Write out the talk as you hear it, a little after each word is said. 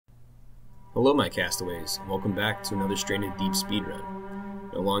Hello my castaways, and welcome back to another Stranded Deep speedrun.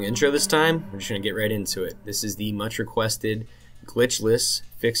 No long intro this time, we're just going to get right into it. This is the much requested glitchless,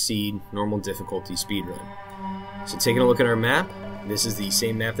 fixed seed, normal difficulty speedrun. So taking a look at our map, this is the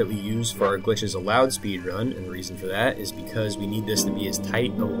same map that we use for our glitches allowed speedrun, and the reason for that is because we need this to be as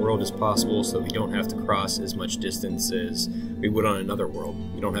tight of a world as possible so that we don't have to cross as much distance as we would on another world.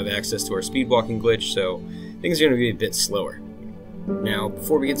 We don't have access to our speedwalking glitch, so things are going to be a bit slower. Now,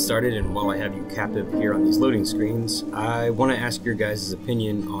 before we get started, and while I have you captive here on these loading screens, I want to ask your guys'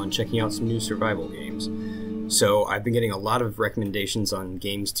 opinion on checking out some new survival games. So, I've been getting a lot of recommendations on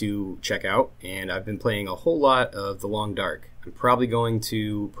games to check out, and I've been playing a whole lot of The Long Dark. I'm probably going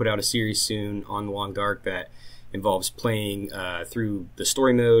to put out a series soon on The Long Dark that involves playing through the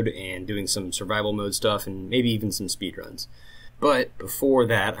story mode and doing some survival mode stuff, and maybe even some speedruns. But before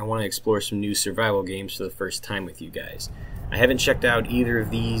that, I want to explore some new survival games for the first time with you guys. I haven't checked out either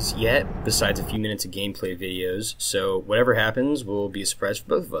of these yet, besides a few minutes of gameplay videos, so whatever happens will be a surprise for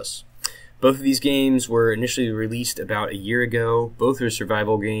both of us. Both of these games were initially released about a year ago, both are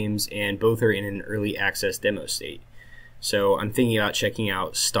survival games, and both are in an early access demo state. So I'm thinking about checking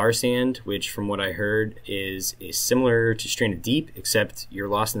out Star Sand, which from what I heard is similar to Stranded Deep, except you're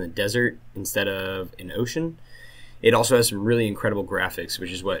lost in the desert instead of an ocean. It also has some really incredible graphics,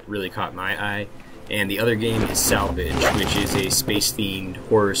 which is what really caught my eye. And the other game is Salvage, which is a space-themed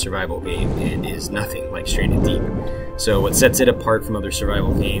horror survival game and is nothing like Stranded Deep. So what sets it apart from other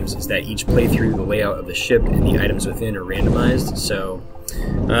survival games is that each playthrough, the layout of the ship and the items within are randomized. So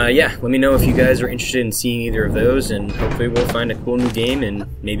yeah, let me know if you guys are interested in seeing either of those, and hopefully we'll find a cool new game and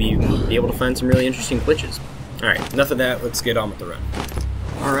maybe be able to find some really interesting glitches. Alright, enough of that, let's get on with the run.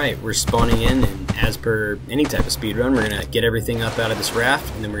 Alright, we're spawning in, and as per any type of speedrun, we're going to get everything up out of this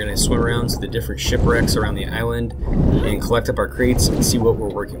raft, and then we're going to swim around to the different shipwrecks around the island and collect up our crates and see what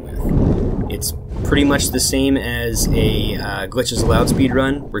we're working with. It's pretty much the same as a glitches allowed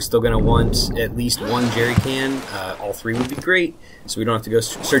speedrun. We're still going to want at least one jerry can. All three would be great, so we don't have to go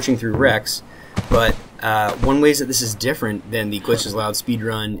searching through wrecks. But one way that this is different than the glitches allowed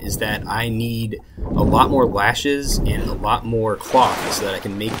speedrun is that I need a lot more lashes and a lot more cloth so that I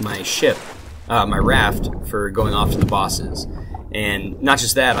can make my ship, my raft, for going off to the bosses. And not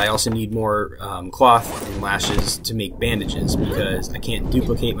just that, I also need more cloth and lashes to make bandages, because I can't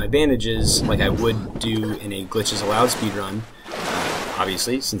duplicate my bandages like I would do in a glitches allowed speedrun,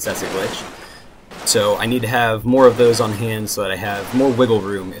 obviously, since that's a glitch. So I need to have more of those on hand so that I have more wiggle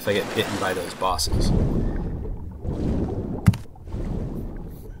room if I get bitten by those bosses.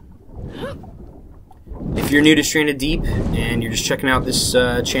 If you're new to Stranded Deep and you're just checking out this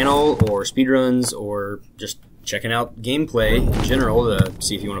channel or speedruns or just checking out gameplay in general to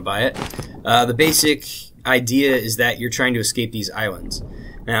see if you want to buy it, the basic idea is that you're trying to escape these islands.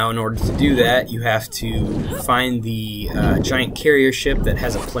 Now, in order to do that, you have to find the giant carrier ship that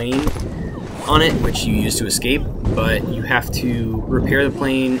has a plane on it, which you use to escape, but you have to repair the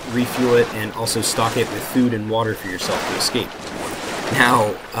plane, refuel it, and also stock it with food and water for yourself to escape. Now,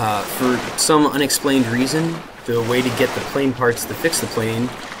 for some unexplained reason, the way to get the plane parts to fix the plane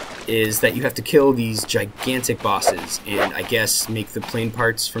is that you have to kill these gigantic bosses, and I guess make the plane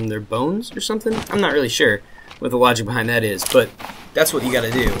parts from their bones or something? I'm not really sure what the logic behind that is, but that's what you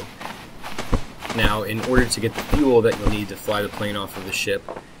gotta do. Now, in order to get the fuel that you'll need to fly the plane off of the ship,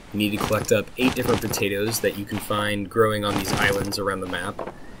 you need to collect up 8 different potatoes that you can find growing on these islands around the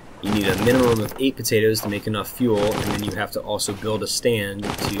map. You need a minimum of 8 potatoes to make enough fuel, and then you have to also build a stand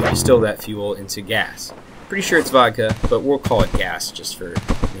to distill that fuel into gas. Pretty sure it's vodka, but we'll call it gas just for,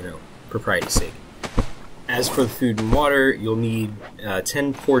 propriety's sake. As for the food and water, you'll need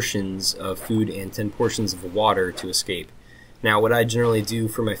 10 portions of food and 10 portions of water to escape. Now, what I generally do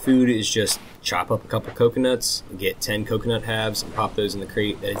for my food is just chop up a couple coconuts, get 10 coconut halves, and pop those in the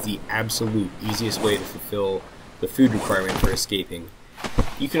crate. That is the absolute easiest way to fulfill the food requirement for escaping.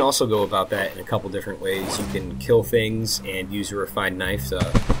 You can also go about that in a couple different ways. You can kill things and use a refined knife to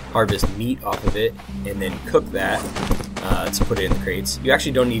harvest meat off of it, and then cook that to put it in the crates. You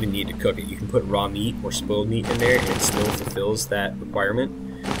actually don't even need to cook it. You can put raw meat or spoiled meat in there, and it still fulfills that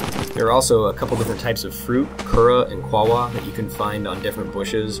requirement. There are also a couple different types of fruit, kura and kwawa, that you can find on different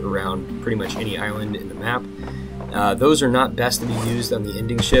bushes around pretty much any island in the map. Those are not best to be used on the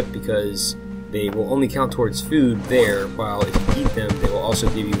ending ship because they will only count towards food there, while if you eat them, they will also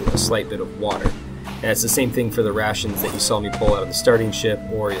give you a slight bit of water. And it's the same thing for the rations that you saw me pull out of the starting ship,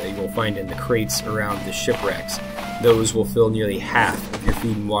 or that you will find in the crates around the shipwrecks. Those will fill nearly half of your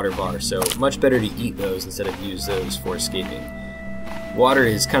food and water bar, so much better to eat those instead of use those for escaping. Water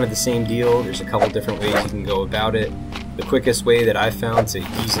is kind of the same deal. There's a couple different ways you can go about it. The quickest way that I've found to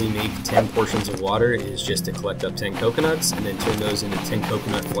easily make 10 portions of water is just to collect up 10 coconuts and then turn those into 10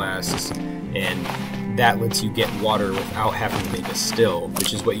 coconut flasks, and that lets you get water without having to make a still,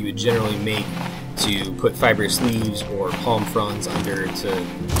 which is what you would generally make to put fibrous leaves or palm fronds under to,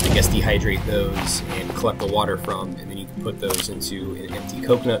 I guess, dehydrate those and collect the water from, and then you can put those into an empty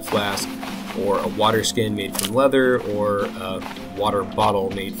coconut flask or a water skin made from leather or a water bottle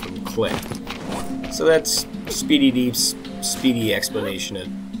made from clay. So that's Speedy Deep's speedy explanation of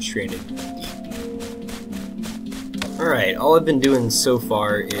Stranded Deep. Alright, all I've been doing so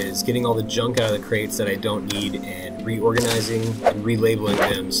far is getting all the junk out of the crates that I don't need and reorganizing and relabeling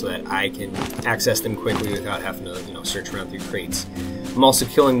them so that I can access them quickly without having to, search around through crates. I'm also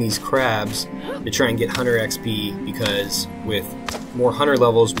killing these crabs to try and get hunter XP, because with more hunter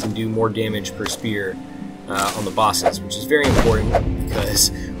levels we can do more damage per spear on the bosses, which is very important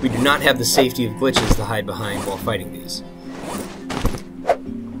because we do not have the safety of glitches to hide behind while fighting these.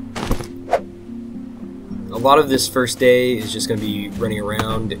 A lot of this first day is just going to be running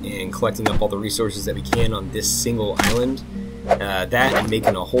around and collecting up all the resources that we can on this single island. That and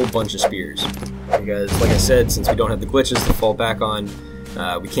making a whole bunch of spears. Because, like I said, since we don't have the glitches to fall back on,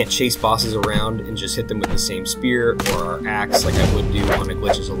 we can't chase bosses around and just hit them with the same spear or our axe like I would do on a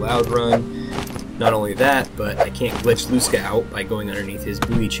Glitches Allowed run. Not only that, but I can't glitch Luska out by going underneath his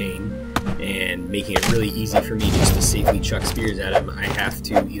buoy chain and making it really easy for me just to safely chuck spears at him. I have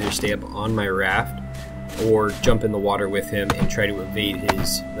to either stay up on my raft or jump in the water with him and try to evade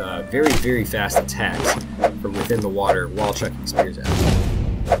his very, very fast attacks from within the water while chucking spears at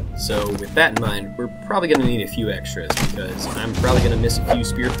him. So with that in mind, we're probably going to need a few extras because I'm probably going to miss a few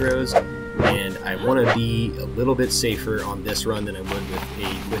spear throws, and I want to be a little bit safer on this run than I would with a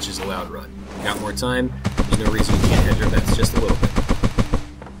Glitches Allowed run. Got more time, there's no reason we can't hedge our bets just a little bit.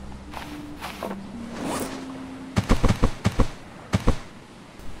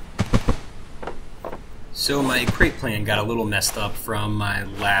 So my crate plan got a little messed up from my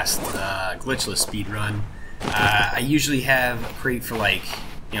last Glitchless Speedrun. I usually have a crate for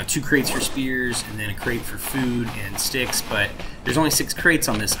 2 crates for spears and then a crate for food and sticks, but there's only 6 crates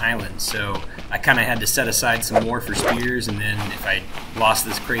on this island, so I kind of had to set aside some more for spears, and then if I lost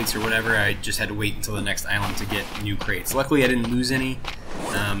this crates or whatever, I just had to wait until the next island to get new crates. Luckily I didn't lose any.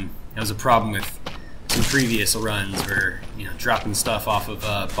 That was a problem with some previous runs where, dropping stuff off of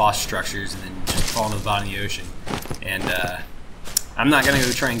boss structures and then just falling to the bottom of the ocean. And I'm not going to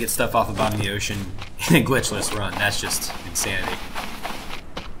go try and get stuff off the bottom of the ocean in a glitchless run. That's just insanity.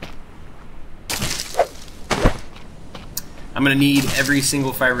 I'm going to need every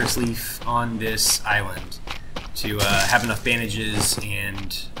single fibrous leaf on this island to have enough bandages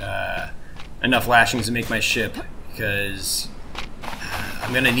and enough lashings to make my ship, because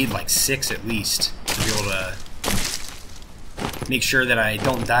I'm going to need 6 at least to be able to make sure that I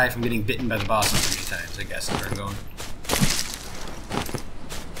don't die from getting bitten by the bosses too many times, I guess is where I'm going.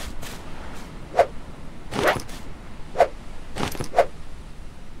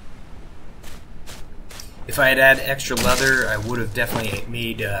 If I had had extra leather, I would have definitely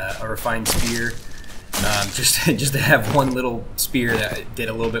made a refined spear, just to have one little spear that did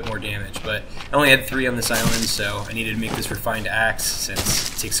a little bit more damage. But I only had 3 on this island, so I needed to make this refined axe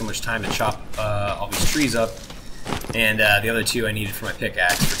since it takes so much time to chop all these trees up. And the other 2 I needed for my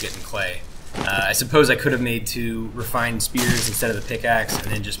pickaxe for getting clay. I suppose I could have made 2 refined spears instead of the pickaxe and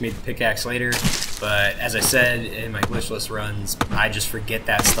then just made the pickaxe later, but as I said in my glitchless runs, I just forget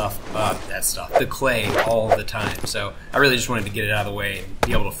the clay all the time, so I really just wanted to get it out of the way and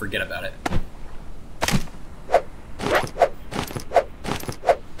be able to forget about it.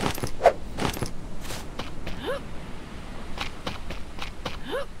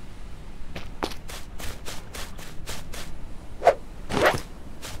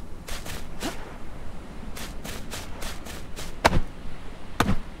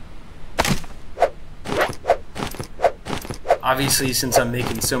 Obviously, since I'm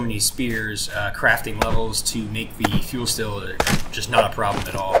making so many spears, crafting levels to make the fuel still are just not a problem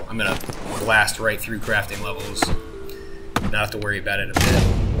at all. I'm going to blast right through crafting levels, not have to worry about it a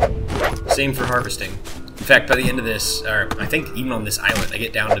bit. Same for harvesting. In fact, by the end of this, or I think even on this island, I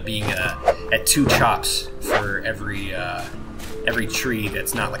get down to being at 2 chops for every tree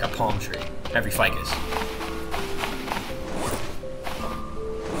that's not like a palm tree, every ficus.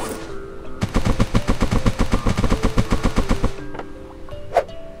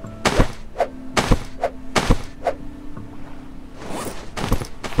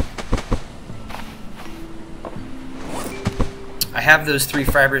 I I have those 3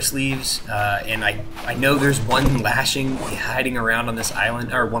 fibrous leaves, and I know there's one lashing hiding around on this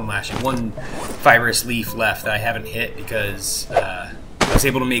island, or one fibrous leaf left that I haven't hit because I was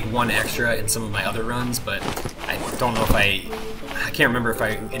able to make 1 extra in some of my other runs, but I don't know if I can't remember if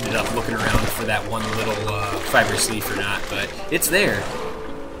I ended up looking around for that one little fibrous leaf or not, but it's there.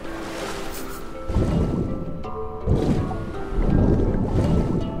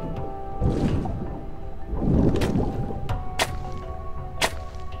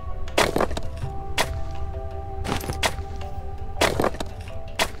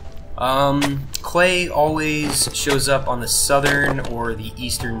 Clay always shows up on the southern or the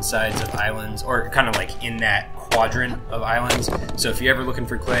eastern sides of islands, or kind of like in that quadrant of islands. So if you're ever looking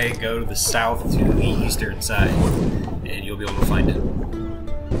for clay, go to the south to the eastern side, and you'll be able to find it.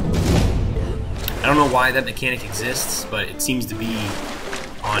 I don't know why that mechanic exists, but it seems to be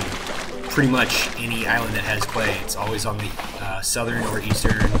on pretty much any island that has clay. It's always on the southern or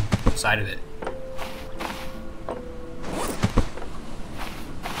eastern side of it.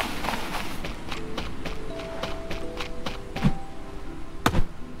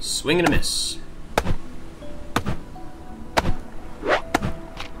 Swing and a miss.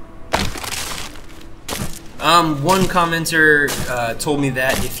 One commenter told me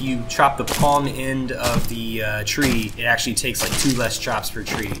that if you chop the palm end of the tree, it actually takes like 2 less chops per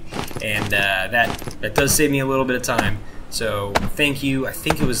tree, and that does save me a little bit of time. So thank you. I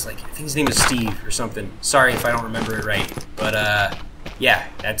think his name was Steve or something. Sorry if I don't remember it right, but yeah,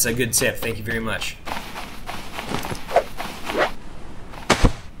 that's a good tip. Thank you very much.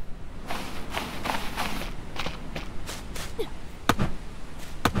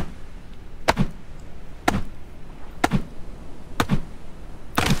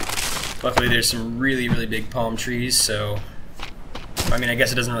 Luckily there's some really, really big palm trees, so I mean, I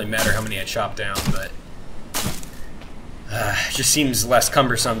guess it doesn't really matter how many I chop down, but it just seems less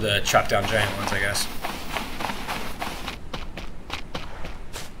cumbersome to chop down giant ones, I guess.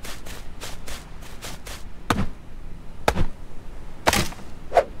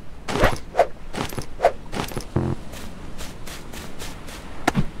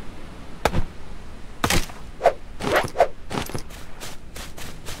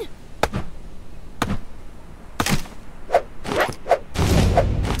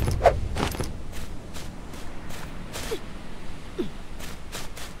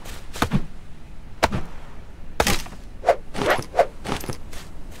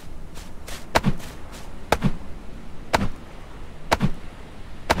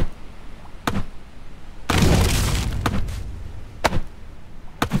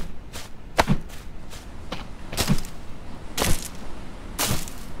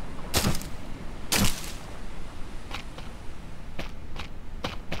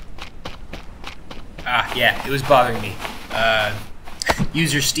 Yeah, it was bothering me.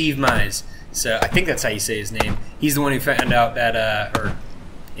 User Steve Mize. So I think that's how you say his name. He's the one who found out that, or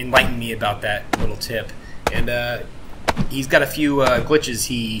enlightened me about that little tip. And he's got a few glitches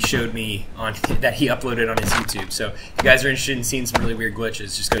he showed me on that he uploaded on his YouTube. So if you guys are interested in seeing some really weird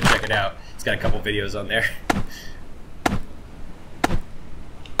glitches, just go check it out. He's got a couple videos on there.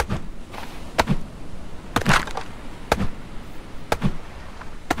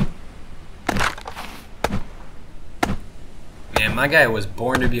 Man, my guy was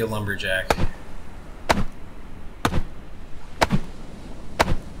born to be a lumberjack.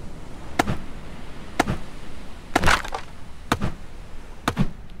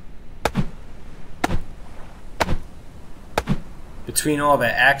 Between all the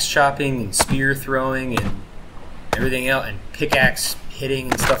axe chopping and spear throwing and everything else, and pickaxe hitting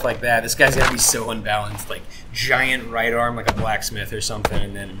and stuff like that, this guy's gotta be so unbalanced. Like, giant right arm like a blacksmith or something,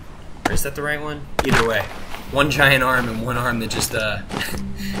 and then, or is that the right one? Either way. One giant arm and one arm that just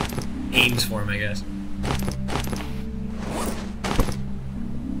aims for him, I guess.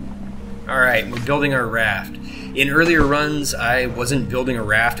 Alright, we're building our raft. In earlier runs, I wasn't building a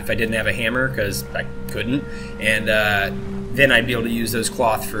raft if I didn't have a hammer, because I couldn't, and then I'd be able to use those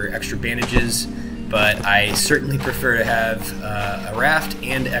cloth for extra bandages, but I certainly prefer to have a raft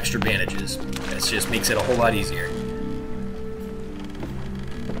and extra bandages. It just makes it a whole lot easier.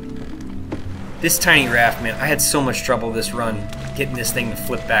 This tiny raft, man, I had so much trouble this run getting this thing to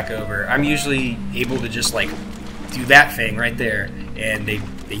flip back over. I'm usually able to just like do that thing right there, and they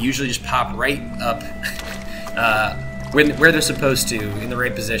usually just pop right up where they're supposed to in the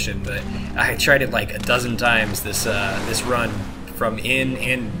right position. But I tried it like a dozen times this this run from in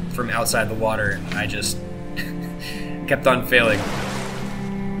and from outside the water, and I just kept on failing.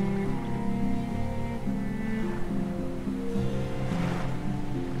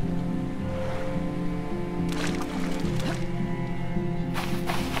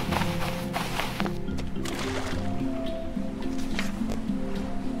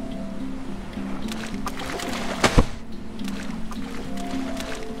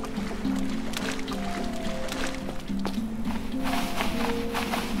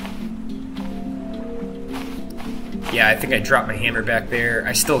 Yeah, I think I dropped my hammer back there.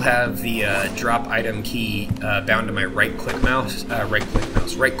 I still have the drop item key bound to my right click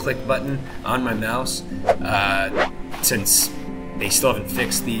button on my mouse, since they still haven't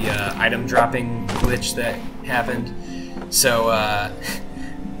fixed the item dropping glitch that happened. So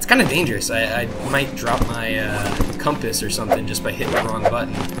it's kind of dangerous. I might drop my compass or something just by hitting the wrong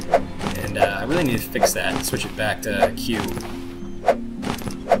button, and I really need to fix that and switch it back to Q.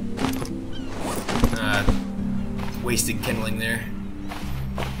 Wasted kindling there.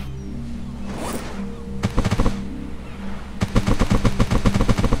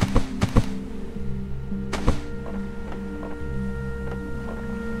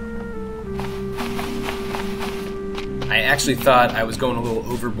 I actually thought I was going a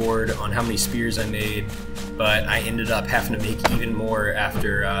little overboard on how many spears I made, but I ended up having to make even more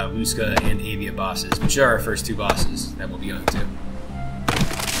after Luska and Avia bosses, which are our first two bosses that we'll be on to.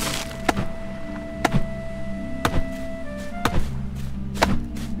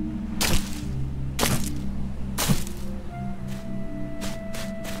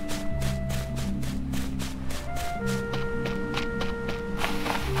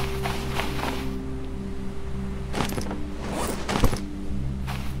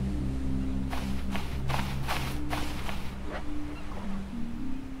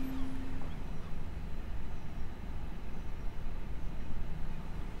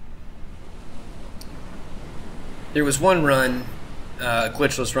 There was one run, a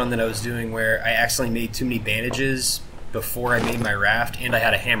glitchless run that I was doing where I accidentally made too many bandages before I made my raft, and I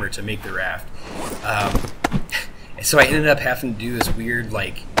had a hammer to make the raft. So I ended up having to do this weird,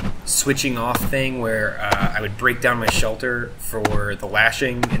 like, switching off thing where I would break down my shelter for the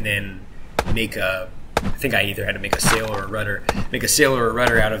lashing and then make a... I think I either had to make a sail or a rudder. Make a sail or a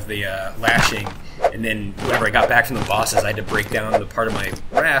rudder out of the lashing, and then whenever I got back from the bosses, I had to break down the part of my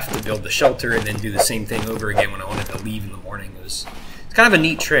raft to build the shelter, and then do the same thing over again when I wanted to leave in the morning. It's kind of a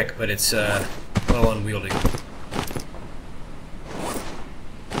neat trick, but it's a little unwieldy.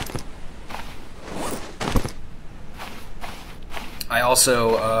 I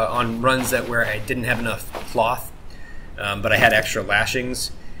also, on runs where I didn't have enough cloth, but I had extra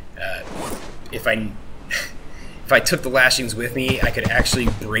lashings, if I took the lashings with me, I could actually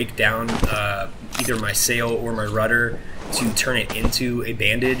break down either my sail or my rudder to turn it into a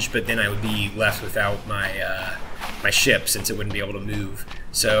bandage, but then I would be left without my my ship since it wouldn't be able to move.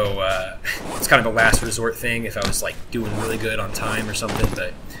 So it's kind of a last resort thing if I was like doing really good on time or something,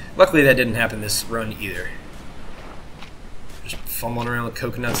 but luckily that didn't happen this run either. Just fumbling around with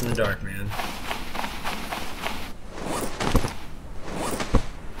coconuts in the dark, man.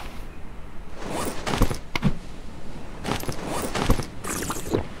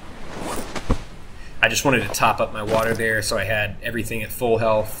 I just wanted to top up my water there so I had everything at full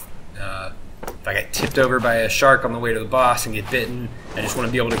health. If I get tipped over by a shark on the way to the boss and get bitten, I just want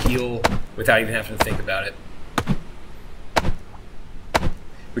to be able to heal without even having to think about it.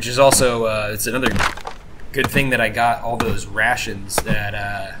 Which is also, it's another good thing that I got all those rations that,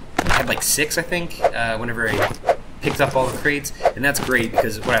 I had like 6 I think, whenever I picked up all the crates, and that's great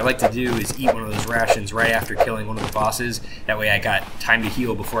because what I like to do is eat one of those rations right after killing one of the bosses. That way I got time to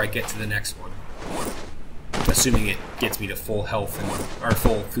heal before I get to the next one. Assuming it gets me to full health and or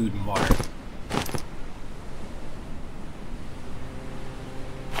full food and water.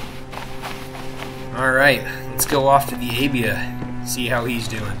 Alright, let's go off to the Avia, see how he's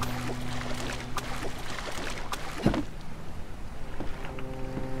doing.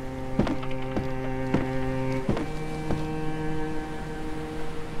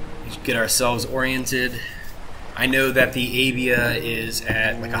 Let's get ourselves oriented. I know that the Avia is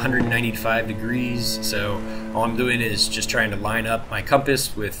at like 195 degrees, so all I'm doing is just trying to line up my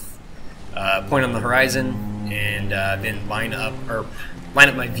compass with a point on the horizon, and then line up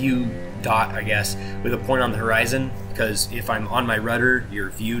my view dot, I guess, with a point on the horizon, because if I'm on my rudder, your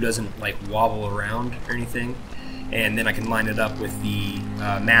view doesn't like wobble around or anything, and then I can line it up with the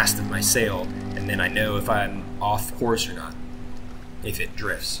mast of my sail, and then I know if I'm off course or not, if it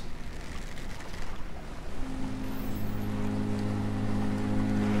drifts.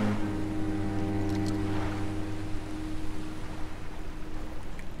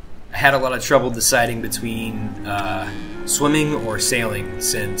 I had a lot of trouble deciding between swimming or sailing,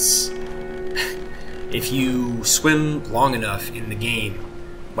 since if you swim long enough in the game,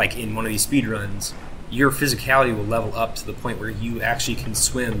 like in one of these speedruns, your physicality will level up to the point where you actually can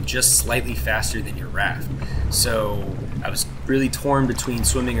swim just slightly faster than your raft. So I was really torn between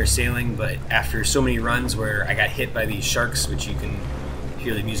swimming or sailing, but after so many runs where I got hit by these sharks, which you can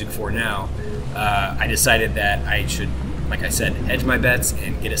hear the music for now, I decided that I should, like I said, hedge my bets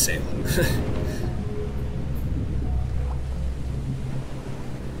and get a sail.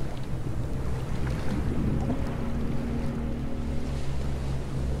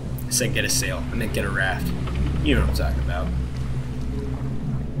 said get a sail. I meant get a raft. You know what I'm talking about.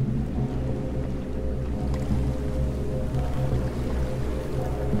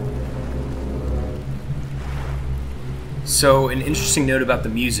 So an interesting note about the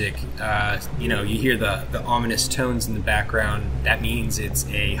music, you know, you hear the ominous tones in the background. That means it's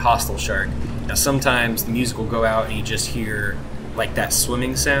a hostile shark. Now sometimes the music will go out and you just hear like that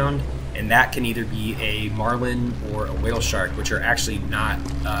swimming sound, and that can either be a marlin or a whale shark, which are actually not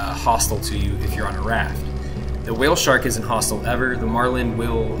hostile to you if you're on a raft. The whale shark isn't hostile ever. The marlin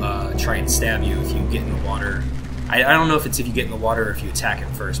will try and stab you if you get in the water. I don't know if it's if you get in the water or if you attack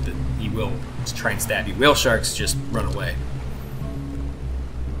him first, but he will try and stab you. Whale sharks just run away.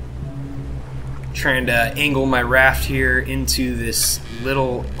 Trying to angle my raft here into this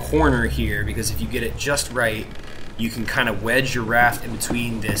little corner here, because if you get it just right, you can kind of wedge your raft in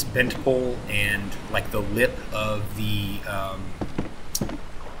between this bent pole and like the lip of the I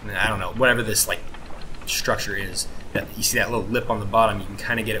don't know, whatever this like structure is. That you see that little lip on the bottom, you can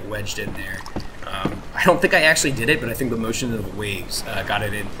kind of get it wedged in there. I don't think I actually did it, but I think the motion of the waves got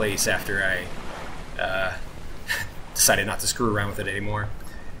it in place after I decided not to screw around with it anymore.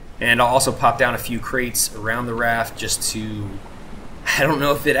 And I'll also pop down a few crates around the raft just to, I don't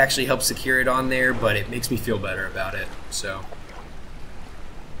know if it actually helps secure it on there, but it makes me feel better about it, so.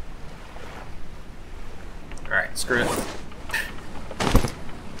 Alright, screw it.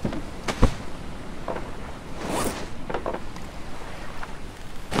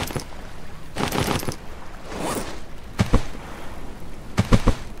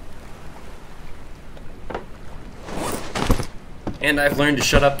 And I've learned to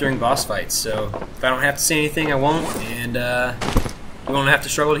shut up during boss fights, so if I don't have to say anything, I won't, and you won't have to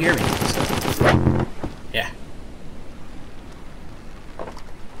struggle to hear me. So, yeah.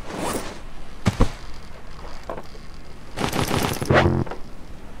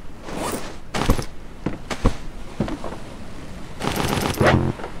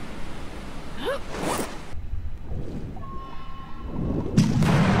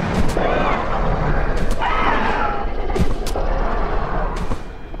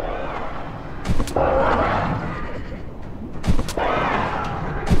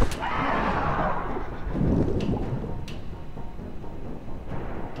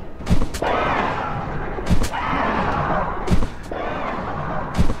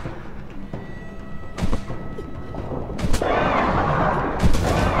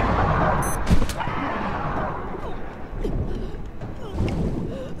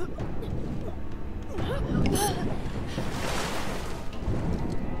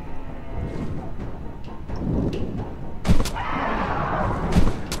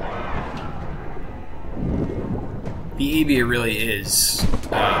 The Abia really is,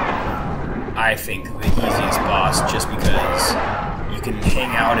 I think, the easiest boss, just because you can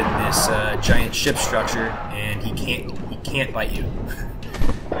hang out in this giant ship structure and he can't bite you.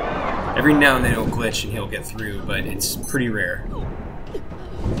 Every now and then it'll glitch and he'll get through, but it's pretty rare.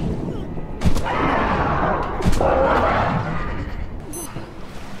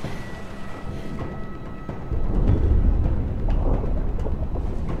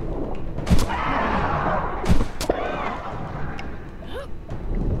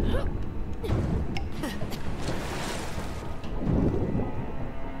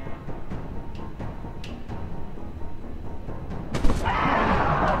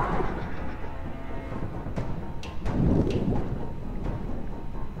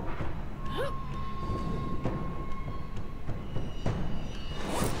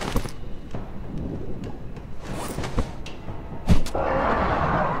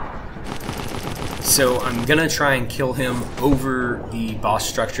 So I'm gonna try and kill him over the boss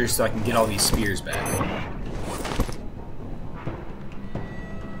structure so I can get all these spears back.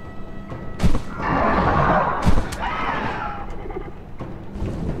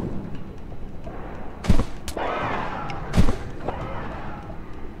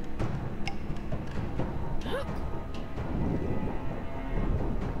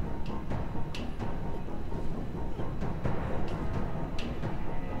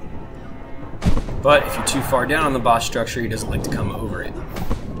 But if you're too far down on the boss structure, he doesn't like to come over it.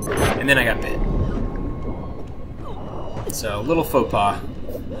 And then I got bit. So, a little faux pas.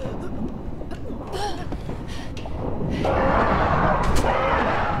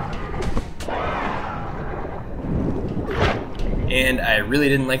 And I really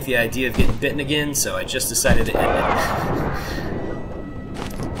didn't like the idea of getting bitten again, so I just decided to end it.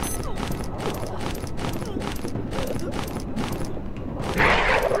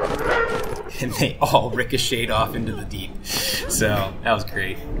 And they all ricocheted off into the deep. So that was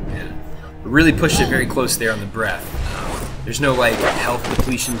great. Yeah. Really pushed it very close there on the breath. There's no like health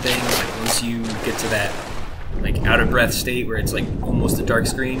depletion thing. Like once you get to that like out of breath state where it's like almost a dark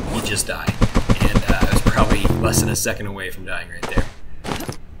screen, you just die. And I was probably less than a second away from dying right there.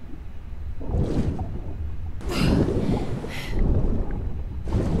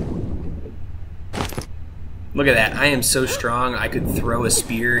 Look at that. I am so strong I could throw a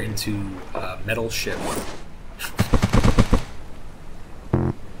spear into a metal ship.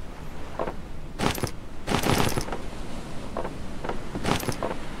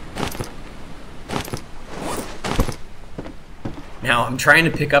 Now I'm trying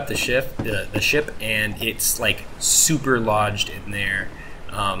to pick up the ship, and it's like super lodged in there.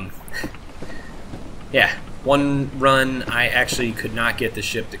 Yeah, one run I actually could not get the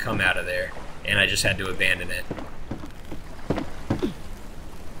ship to come out of there, and I just had to abandon it.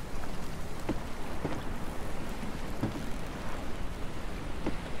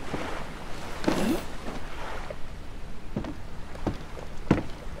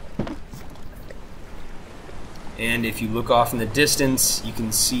 And if you look off in the distance, you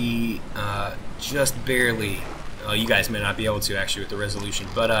can see just barely, you guys may not be able to actually with the resolution,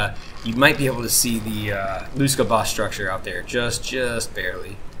 but you might be able to see the Luska boss structure out there, just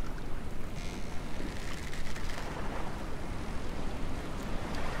barely.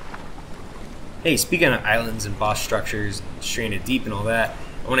 Hey, speaking of islands and boss structures, and Stranded Deep and all that,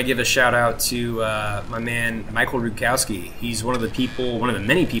 I want to give a shout out to my man Michael Rudkowski. He's one of the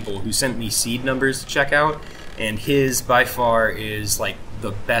many people who sent me seed numbers to check out, and his by far is like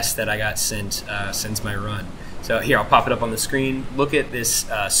the best that I got sent since my run. So here, I'll pop it up on the screen. Look at this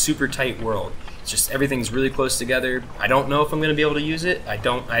super tight world. It's just everything's really close together. I don't know if I'm going to be able to use it. I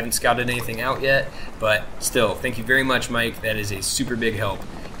haven't scouted anything out yet, but still, thank you very much, Mike. That is a super big help.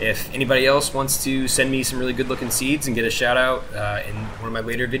 If anybody else wants to send me some really good looking seeds and get a shout out in one of my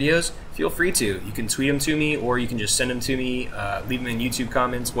later videos, feel free to. You can tweet them to me, or you can just send them to me, leave them in YouTube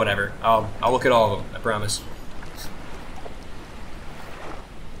comments, whatever. I'll look at all of them, I promise.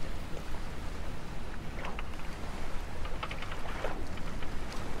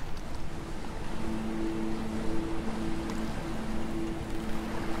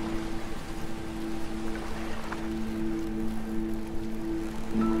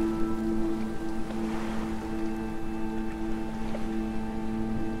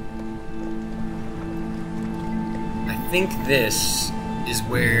 I think this is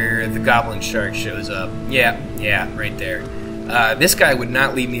where the goblin shark shows up. Yeah, right there. This guy would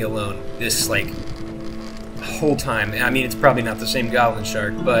not leave me alone this like whole time. I mean, it's probably not the same goblin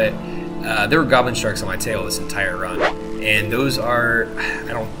shark, but there were goblin sharks on my tail this entire run, and those are, I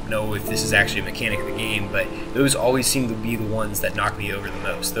don't know if this is actually a mechanic of the game, but those always seem to be the ones that knock me over the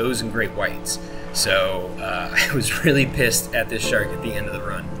most. Those and great whites. So I was really pissed at this shark at the end of the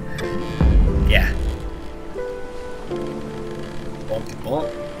run. Yeah. Bumpy bump.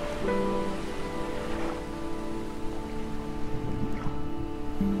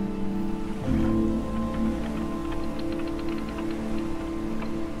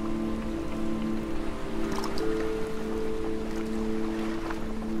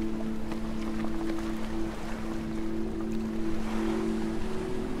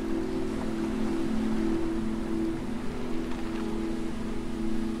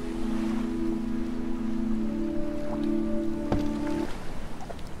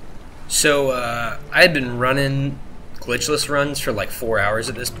 So I had been running glitchless runs for like 4 hours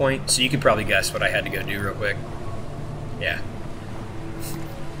at this point, so you could probably guess what I had to go do real quick. Yeah.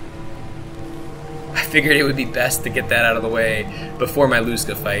 I figured it would be best to get that out of the way before my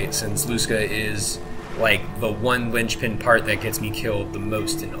Luska fight, since Luska is like the one linchpin part that gets me killed the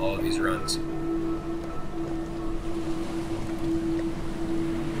most in all of these runs.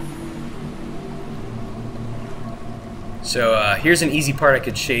 So here's an easy part I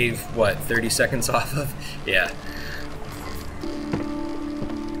could shave, what, 30 seconds off of? Yeah.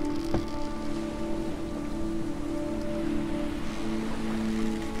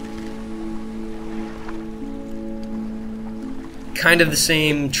 Kind of the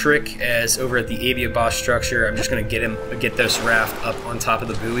same trick as over at the Avia boss structure. I'm just going to get this raft up on top of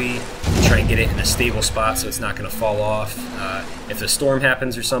the buoy and try and get it in a stable spot so it's not going to fall off. If a storm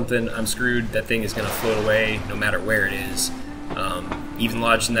happens or something, I'm screwed. That thing is going to float away no matter where it is. Even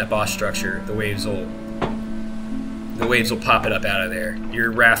lodged in that boss structure, the waves will pop it up out of there.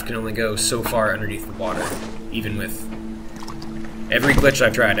 Your raft can only go so far underneath the water. Even with every glitch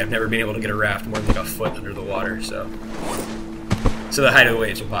I've tried, I've never been able to get a raft more than like a foot under the water. So the height of the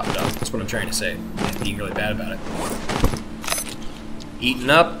waves will pop it up. That's what I'm trying to say. I'm being really bad about it. Eating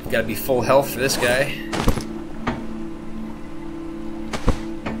up. Gotta be full health for this guy.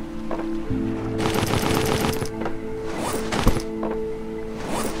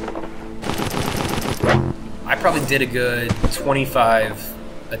 probably did a good 25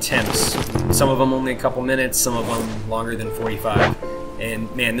 attempts. Some of them only a couple minutes, some of them longer than 45.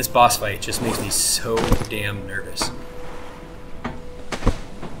 And man, this boss fight just makes me so damn nervous.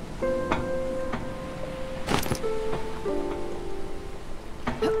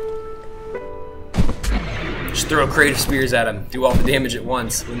 Just throw a crate of spears at him, do all the damage at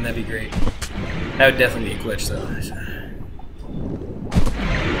once. Wouldn't that be great? That would definitely be a glitch though.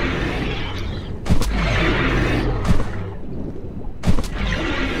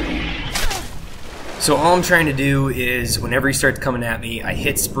 So all I'm trying to do is, whenever he starts coming at me, I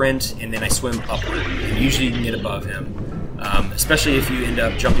hit sprint and then I swim upward. And usually you can get above him. Especially if you end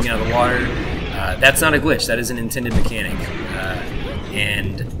up jumping out of the water. That's not a glitch, that is an intended mechanic.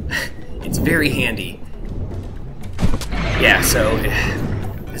 And it's very handy. Yeah, so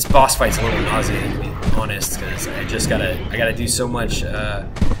this boss fight's a little nauseating, to be honest, because I gotta do so much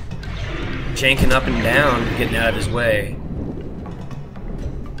janking up and down, getting out of his way.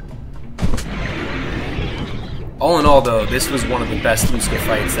 All in all, though, this was one of the best Luska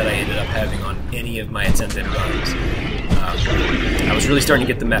fights that I ended up having on any of my attempted runs. I was really starting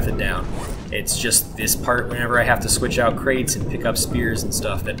to get the method down. It's just this part whenever I have to switch out crates and pick up spears and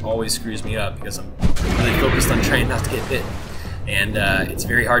stuff that always screws me up because I'm really focused on trying not to get bit. And it's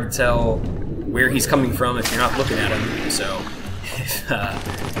very hard to tell where he's coming from if you're not looking at him. So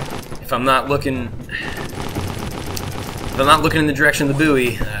if I'm not looking in the direction of the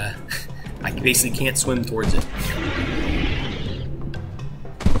buoy, I basically can't swim towards it.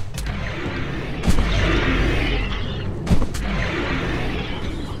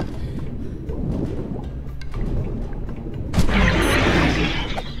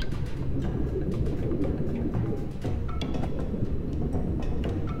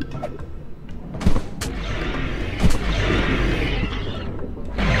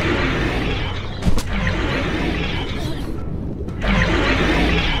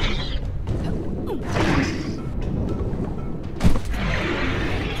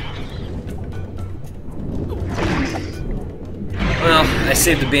 Well, I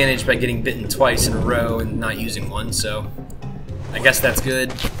saved the bandage by getting bitten twice in a row and not using one, so I guess that's good.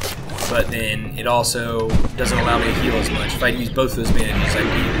 But then it also doesn't allow me to heal as much. If I'd used both those bandages,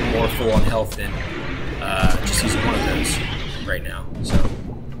 I'd be more full on health than just using one of those right now. So.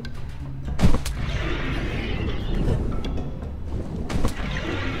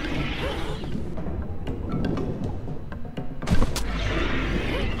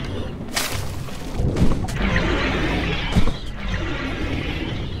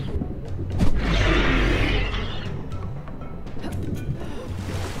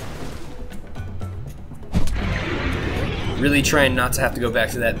 Really trying not to have to go back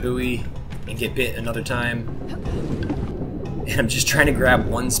to that buoy and get bit another time. And I'm just trying to grab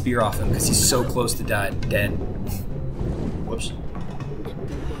one spear off him because he's so close to dead. Whoops.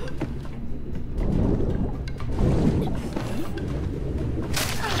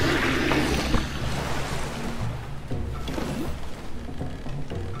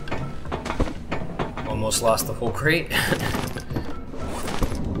 Almost lost the whole crate.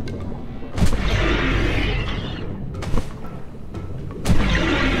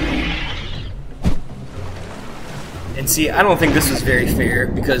 And see, I don't think this was very fair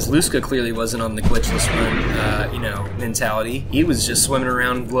because Luska clearly wasn't on the glitchless run, mentality. He was just swimming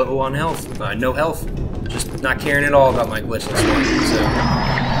around low on health, no health, just not caring at all about my glitchless run.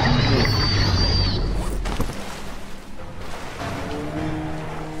 So.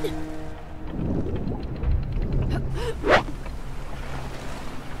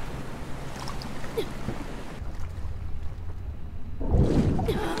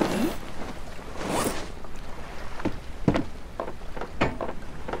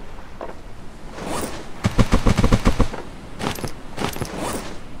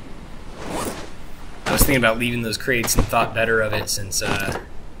 I was thinking about leaving those crates and thought better of it since I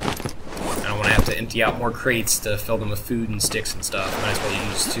don't want to have to empty out more crates to fill them with food and sticks and stuff. Might as well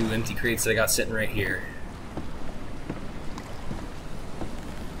use 2 empty crates that I got sitting right here.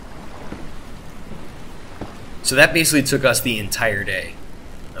 So that basically took us the entire day.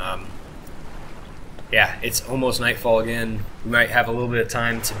 Yeah, it's almost nightfall again. We might have a little bit of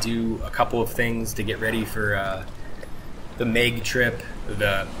time to do a couple of things to get ready for the Meg trip,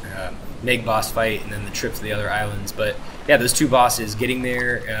 the Meg boss fight, and then the trip to the other islands. But yeah, those 2 bosses, getting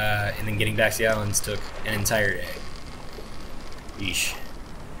there and then getting back to the islands took an entire day. Yeesh.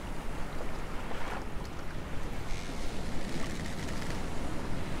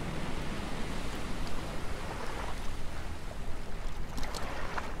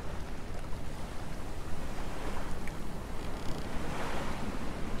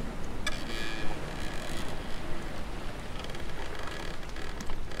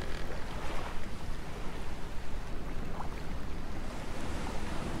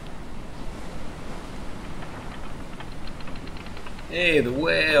 Hey, the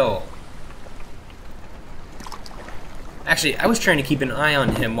whale! Actually, I was trying to keep an eye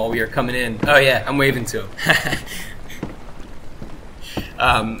on him while we were coming in. Oh yeah, I'm waving to him.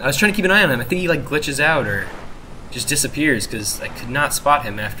 I was trying to keep an eye on him. I think he like glitches out or just disappears because I could not spot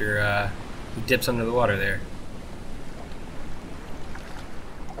him after he dips under the water there.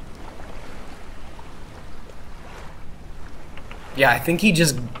 Yeah, I think he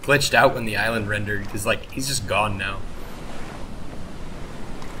just glitched out when the island rendered because like he's just gone now.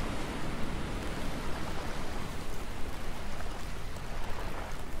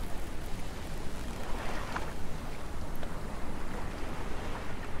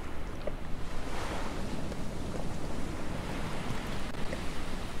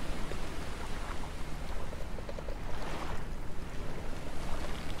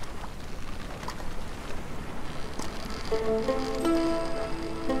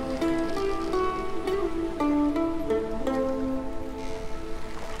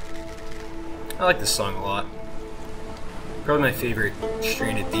 I like this song a lot. Probably my favorite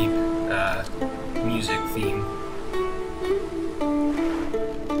Stranded Deep music theme.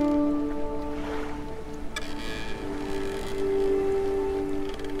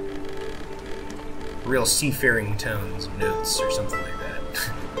 Real seafaring tones, notes, or something like that.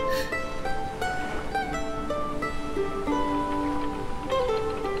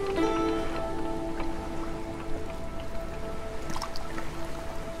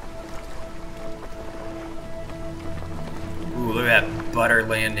 Ooh, look at that butter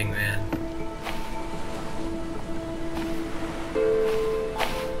landing, man.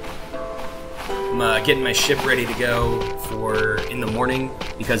 I'm getting my ship ready to go for in the morning,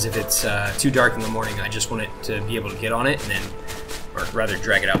 because if it's too dark in the morning, I just want it to be able to get on it and then, or rather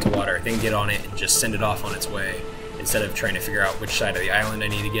drag it out to water, then get on it and just send it off on its way, instead of trying to figure out which side of the island I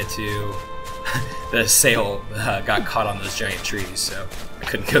need to get to. The sail got caught on those giant trees, so I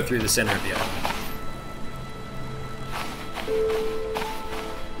couldn't go through the center of the island.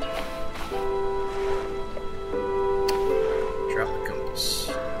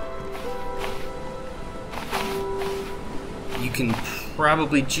 You can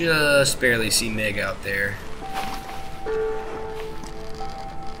probably just barely see Meg out there.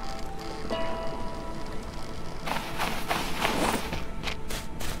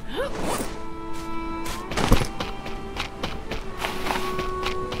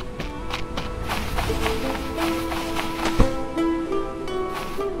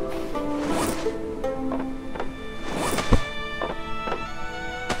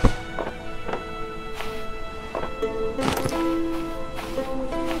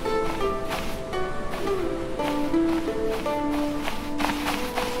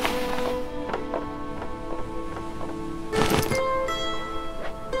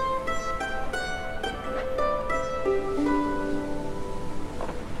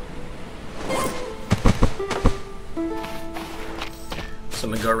 So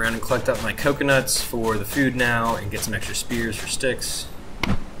I'm going to go around and collect up my coconuts for the food now and get some extra spears for sticks.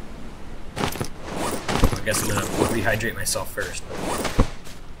 I guess I'm going to rehydrate myself first.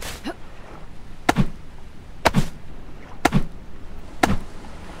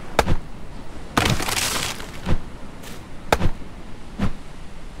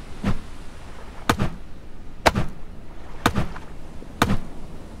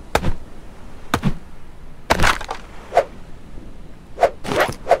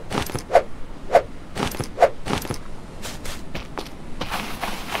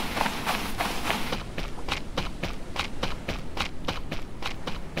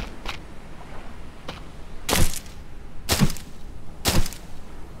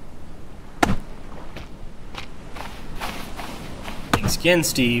 Again,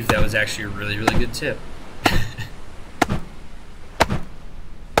 Steve, that was actually a really, really good tip.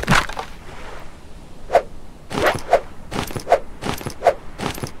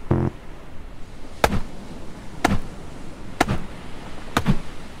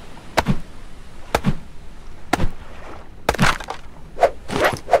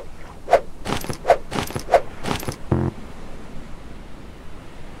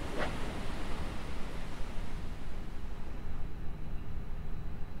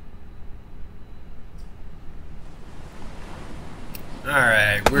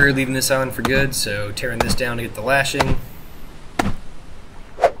 Alright, we're leaving this island for good, so tearing this down to get the lashing.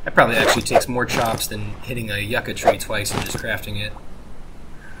 That probably actually takes more chops than hitting a yucca tree twice and just crafting it.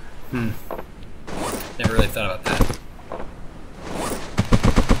 Never really thought about that.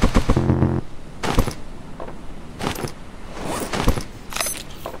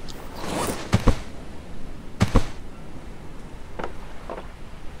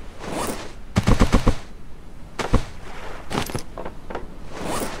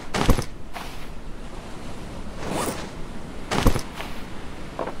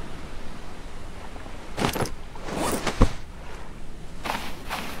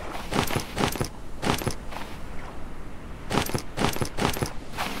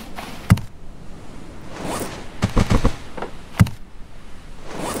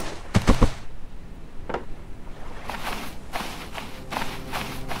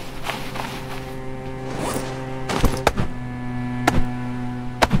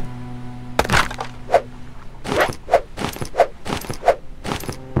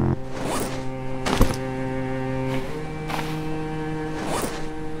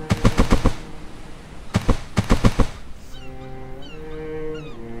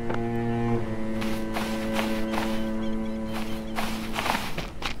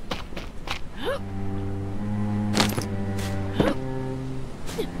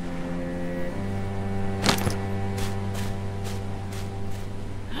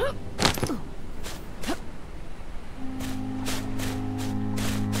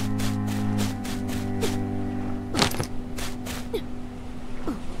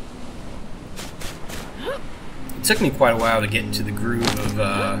 took me quite a while to get into the groove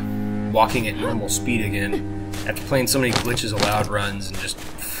of walking at normal speed again. After playing so many glitches allowed runs and just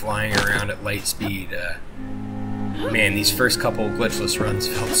flying around at light speed, man, these first couple glitchless runs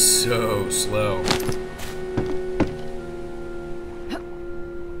felt so slow.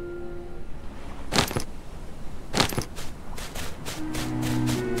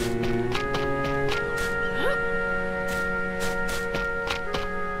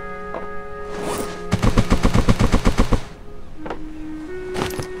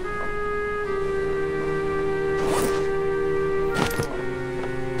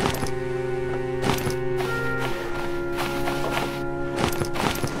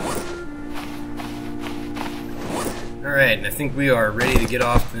 Alright, and I think we are ready to get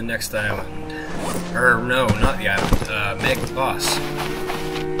off to the next island. Or, no, not the island. Meg the boss.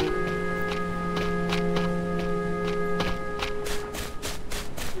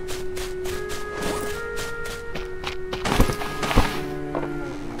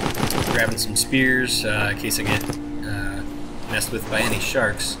 Grabbing some spears in case I get messed with by any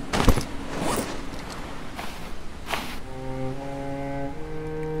sharks.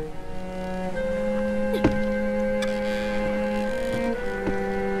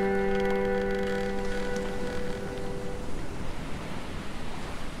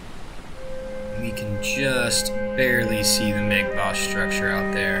 We can just barely see the Meg boss structure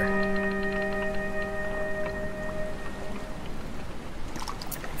out there.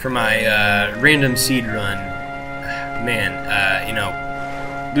 For my random seed run, man, you know,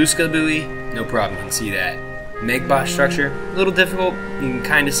 Luska buoy, no problem, you can see that. Meg boss structure, a little difficult, you can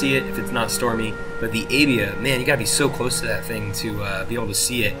kind of see it if it's not stormy, but the Abia, man, you gotta be so close to that thing to be able to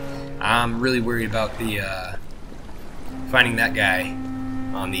see it. I'm really worried about the finding that guy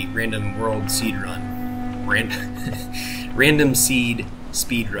on the random world seed run. Random seed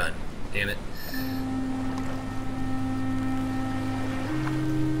speed run. Damn it.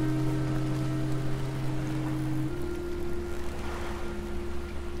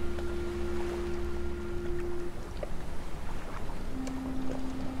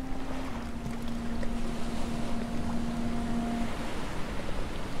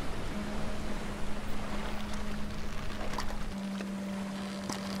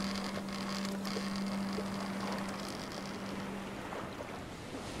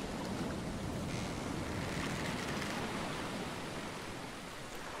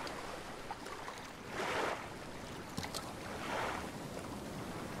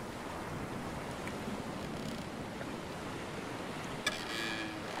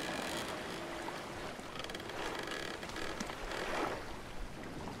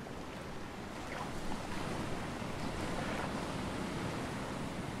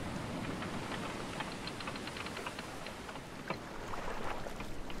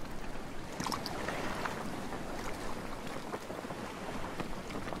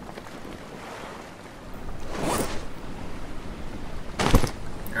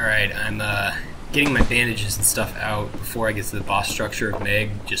 Alright, I'm getting my bandages and stuff out before I get to the boss structure of Meg,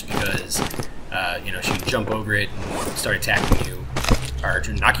 just because, you know, she can jump over it and start attacking you, or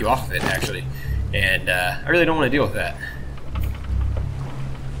knock you off of it, actually, and I really don't want to deal with that.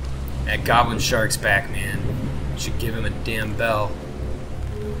 That goblin shark's back, man. Should give him a damn bell.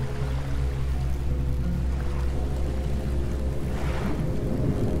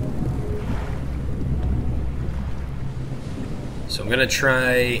 So I'm gonna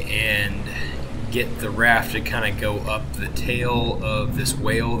try and get the raft to kind of go up the tail of this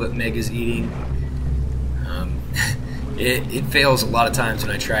whale that Meg is eating. It fails a lot of times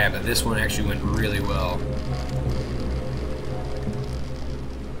when I try it, but this one actually went really well.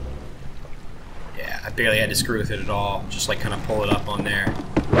 Yeah, I barely had to screw with it at all, just like kind of pull it up on there.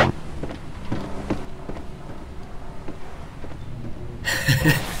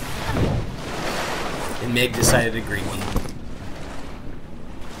 And Meg decided to greet me.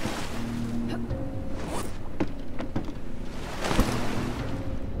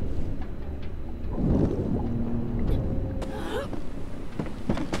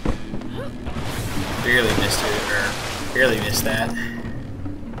 Barely missed it, or barely missed that.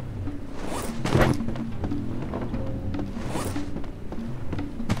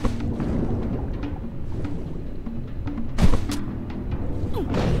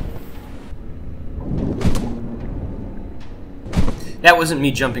 That wasn't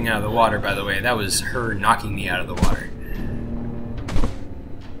me jumping out of the water, by the way. That was her knocking me out of the water.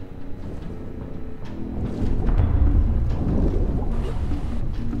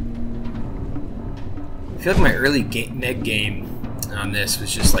 I feel like my early Meg game on this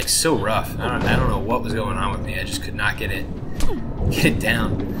was just like so rough. I don't know what was going on with me. I just could not get it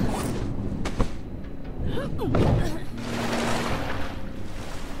down.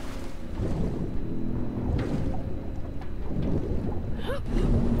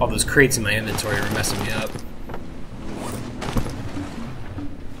 All those crates in my inventory were messing me up.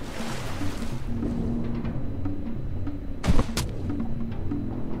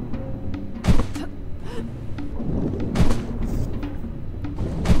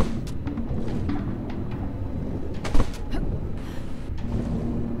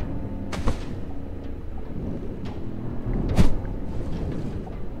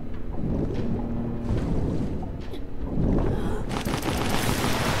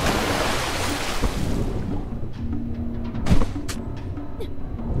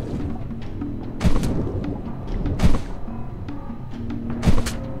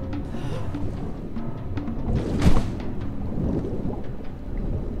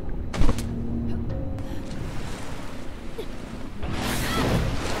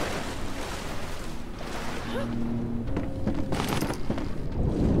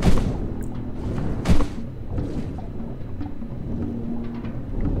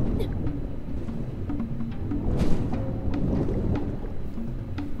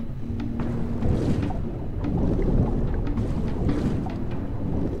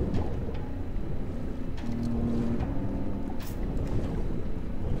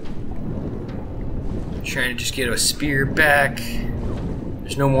 Trying to just get a spear back.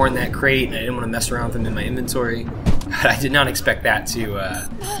 There's no more in that crate, and I didn't want to mess around with them in my inventory. But I did not expect that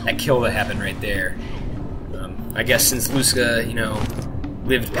that kill to happen right there. I guess since Luska, you know,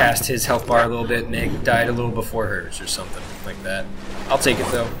 lived past his health bar a little bit, Meg died a little before hers or something like that. I'll take it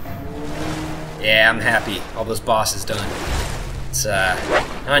though. Yeah, I'm happy. All those bosses done. It's not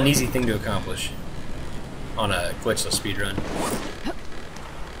an easy thing to accomplish on a glitchless speedrun.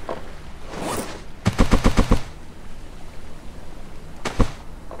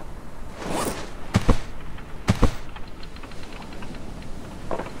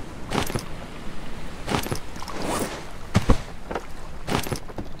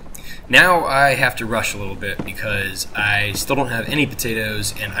 Now I have to rush a little bit because I still don't have any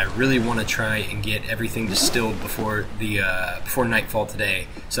potatoes, and I really want to try and get everything distilled before before nightfall today,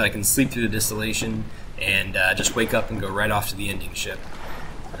 so I can sleep through the distillation and just wake up and go right off to the ending ship.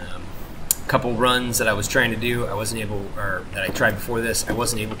 A couple runs that I was trying to do, I wasn't able, or that I tried before this, I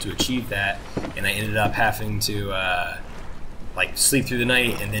wasn't able to achieve that, and I ended up having to like sleep through the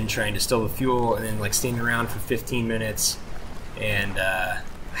night and then try and distill the fuel, and then like standing around for 15 minutes, and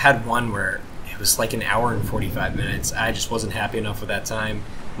had one where it was like an hour and 45 minutes. I just wasn't happy enough with that time.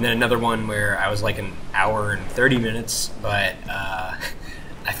 And then another one where I was like an hour and 30 minutes, but I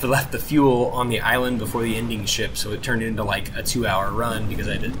left the fuel on the island before the ending ship, so it turned into like a 2-hour run because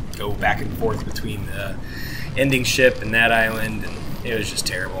I had to go back and forth between the ending ship and that island, and it was just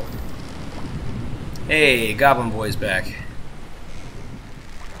terrible. Hey, Goblin Boy's back.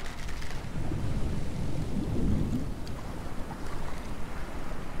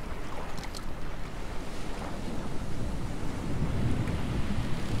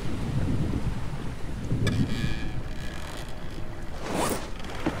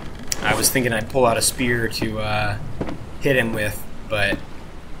 I was thinking I'd pull out a spear to hit him with, but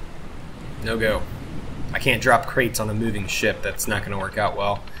no go. I can't drop crates on a moving ship. That's not going to work out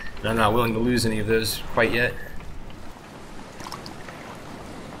well. And I'm not willing to lose any of those quite yet.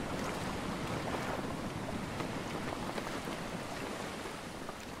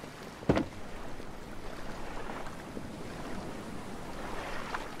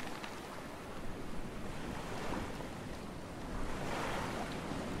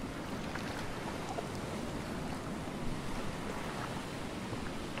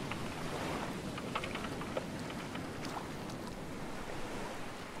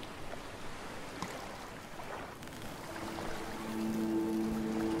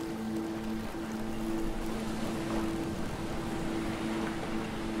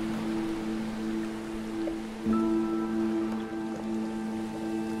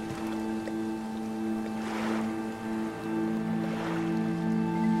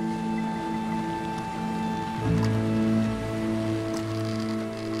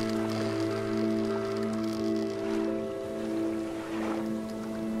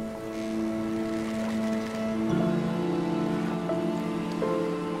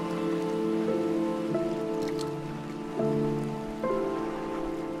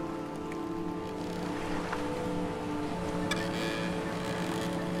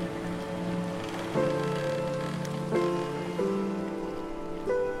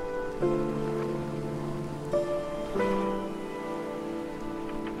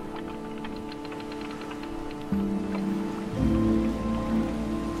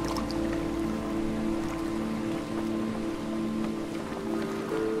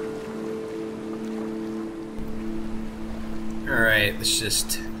 Alright, let's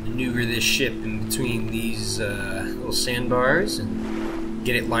just maneuver this ship in between these little sandbars and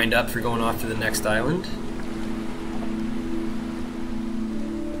get it lined up for going off to the next island.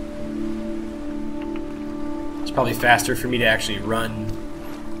 It's probably faster for me to actually run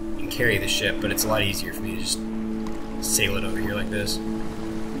and carry the ship, but it's a lot easier for me to just sail it over here like this.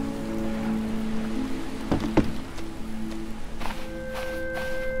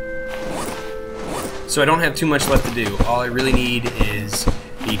 So I don't have too much left to do. All I really need is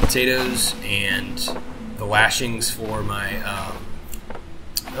the potatoes and the lashings for my,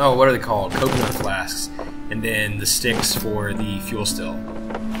 oh, what are they called? Coconut flasks. And then the sticks for the fuel still.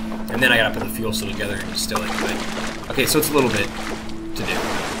 And then I gotta put the fuel still together and distill it. But, okay, so it's a little bit to do.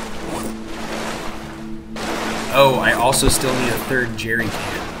 Oh, I also still need a third jerry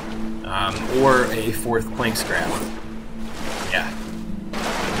can. Or a fourth plank scrap. Yeah.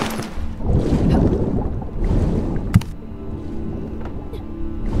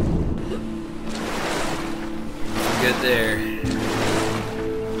 Good there.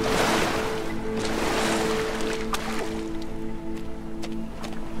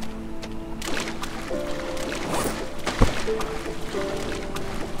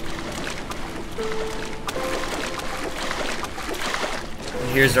 And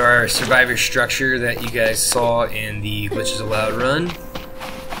here's our survivor structure that you guys saw in the Glitches Allowed run.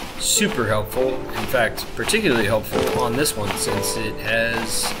 Super helpful. In fact, particularly helpful on this one since it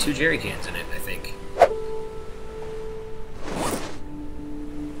has 2 jerry cans in it, I think.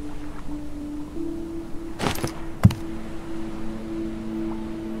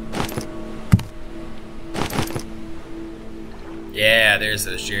 Yeah, there's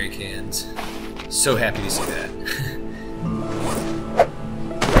those jerry cans. So happy to see that.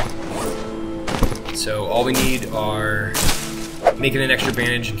 So all we need are, making an extra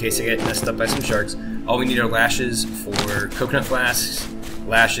bandage in case I get messed up by some sharks, all we need are lashes for coconut flasks,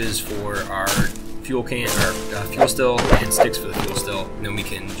 lashes for our fuel can, our fuel still, and sticks for the fuel still. And then we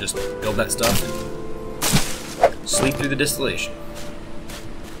can just build that stuff and sleep through the distillation.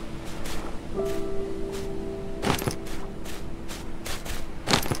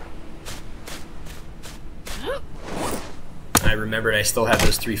 I remembered I still have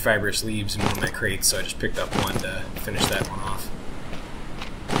those 3 fibrous leaves in one of my crates, so I just picked up one to finish that one off.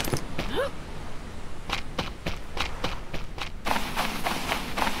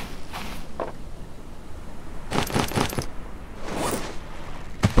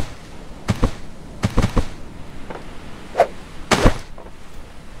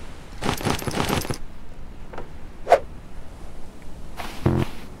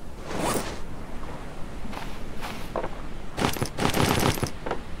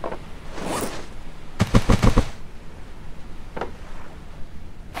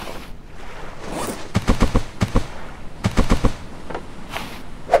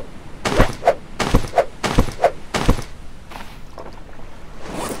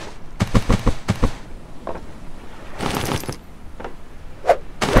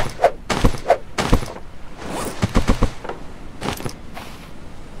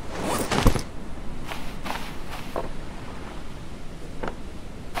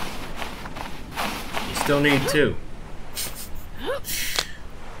 Still need 2. I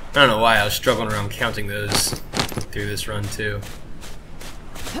don't know why I was struggling around counting those through this run too.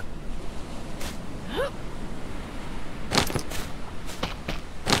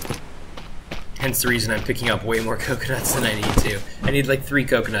 Hence the reason I'm picking up way more coconuts than I need to. I need like 3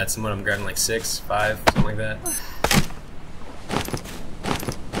 coconuts and what I'm grabbing like 6, 5, something like that.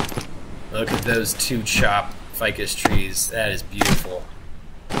 Look at those 2 chopped ficus trees. That is beautiful.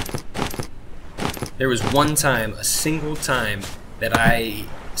 There was one time, a single time, that I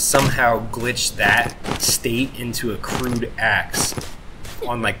somehow glitched that state into a crude axe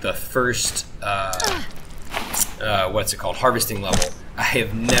on like the first, what's it called, harvesting level. I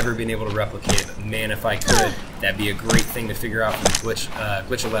have never been able to replicate it, but man, if I could, that'd be a great thing to figure out for the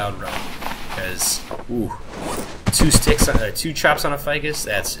Glitch Allowed run. Because, ooh, 2 chops on a ficus,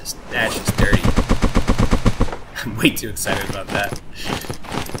 that's just dirty. I'm way too excited about that.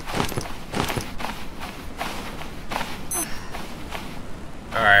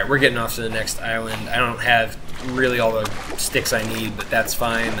 Alright, we're getting off to the next island. I don't have really all the sticks I need, but that's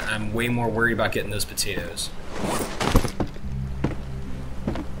fine. I'm way more worried about getting those potatoes.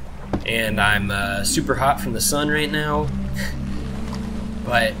 And I'm super hot from the sun right now.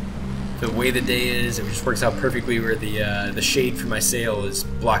 But the way the day is, it just works out perfectly where the shade from my sail is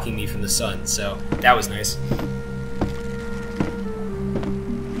blocking me from the sun. So that was nice.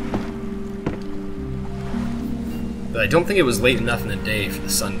 But I don't think it was late enough in the day for the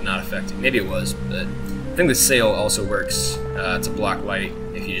sun to not affect it. Maybe it was, but I think the sail also works to block light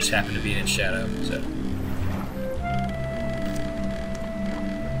if you just happen to be in shadow. So.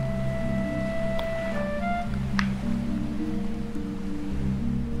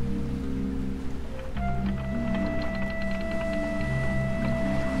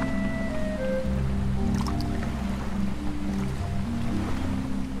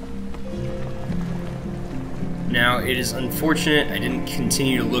 Now, it is unfortunate I didn't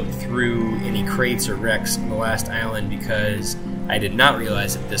continue to look through any crates or wrecks on the last island because I did not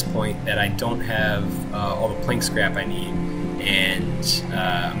realize at this point that I don't have all the plank scrap I need, and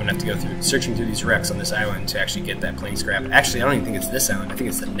I'm going to have to go through searching through these wrecks on this island to actually get that plank scrap. Actually, I don't even think it's this island. I think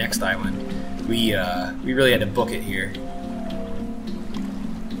it's the next island. We really had to book it here.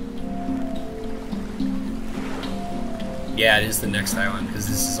 Yeah, it is the next island because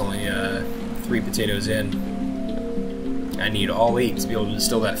this is only 3 potatoes in. I need all 8 to be able to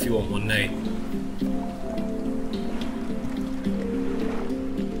distill that fuel in one night.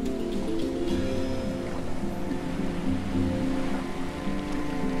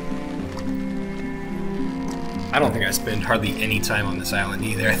 I don't think I spend hardly any time on this island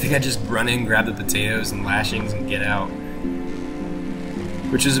either. I think I just run in, grab the potatoes and lashings, and get out.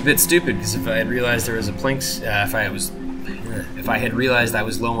 Which is a bit stupid because if I had realized there was a plank, if I had realized I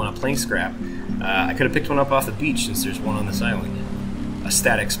was low on a plank scrap, I could have picked one up off the beach since there's one on this island. A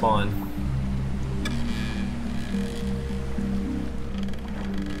static spawn.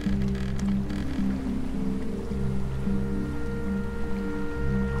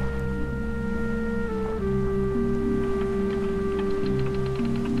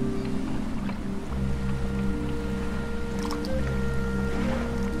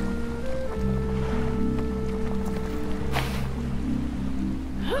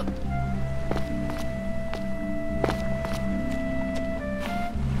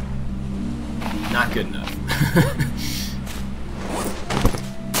 Not good enough.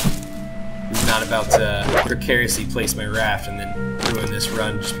 I'm not about to precariously place my raft and then ruin this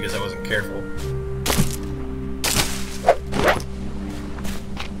run just because I wasn't careful.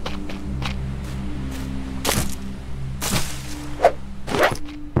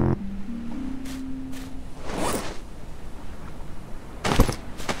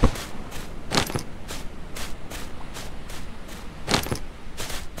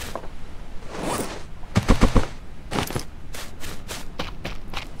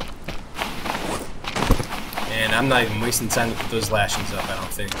 And I'm not even wasting time to put those lashings up, I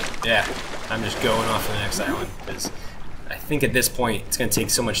don't think. Yeah, I'm just going off to the next island, because I think at this point it's going to take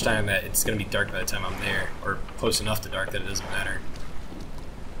so much time that it's going to be dark by the time I'm there, or close enough to dark that it doesn't matter.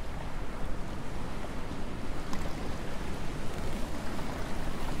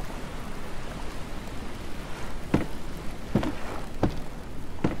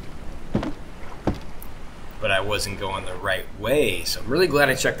 But I wasn't going the right way, so I'm really glad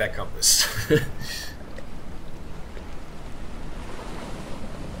I checked that compass.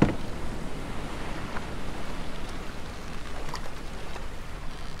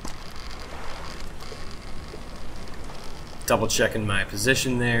 Double checking my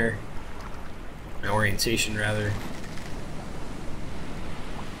position there, my orientation rather.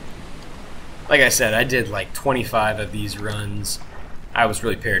 Like I said, I did like 25 of these runs. I was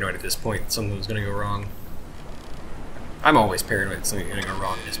really paranoid at this point that something was going to go wrong. I'm always paranoid that something's going to go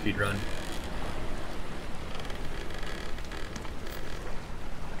wrong in a speedrun.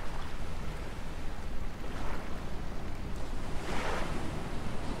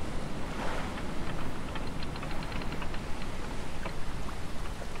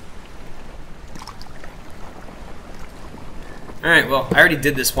 Alright, well, I already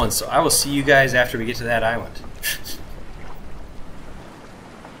did this once, so I will see you guys after we get to that island.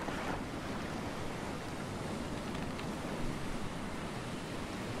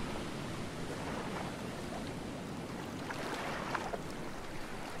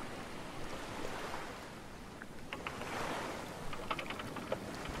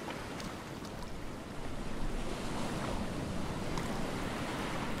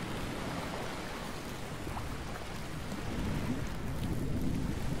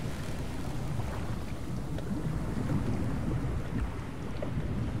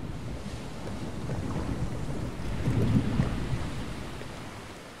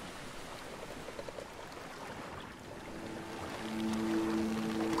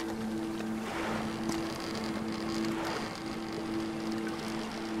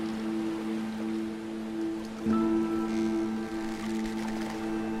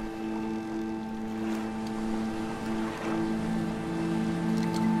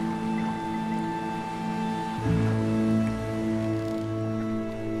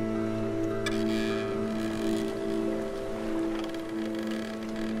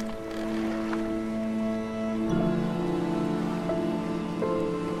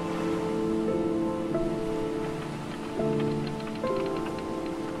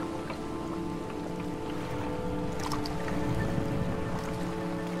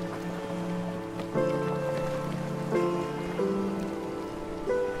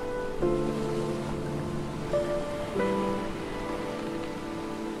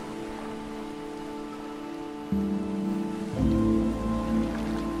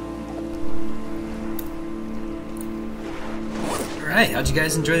 Hi, how'd you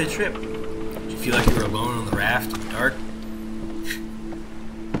guys enjoy the trip? Did you feel like you were alone on the raft in the dark?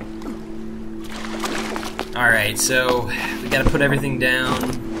 Alright, so we gotta put everything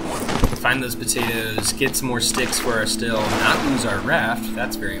down, find those potatoes, get some more sticks for our still, not lose our raft,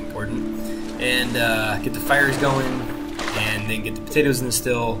 that's very important, and get the fires going, and then get the potatoes in the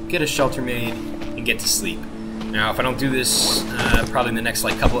still, get a shelter made, and get to sleep. Now, if I don't do this probably in the next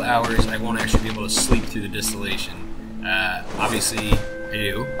couple hours, I won't actually be able to sleep through the distillation. Obviously, I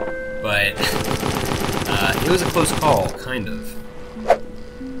do, but it was a close call, kind of.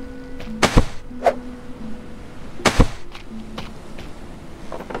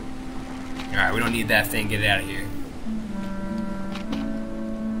 Alright, we don't need that thing, get it out of here.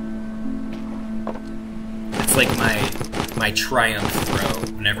 It's like my triumph throw.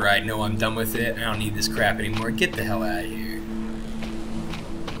 Whenever I know I'm done with it, I don't need this crap anymore, get the hell out of here.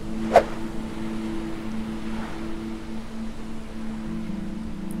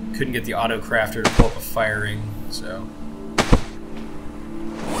 Couldn't get the auto crafter to pull up a fire ring, so.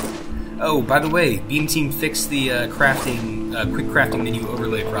 Oh, by the way, Beam Team fixed the quick crafting menu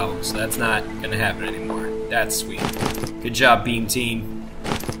overlay problem, so that's not gonna happen anymore. That's sweet. Good job, Beam Team.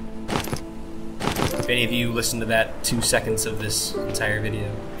 If any of you listen to that 2 seconds of this entire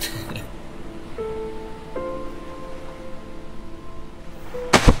video.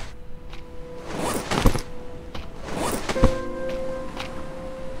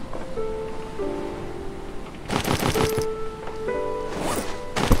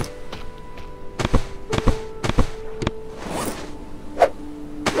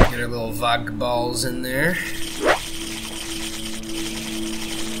 Get our little vodka balls in there.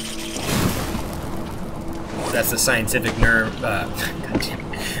 That's the scientific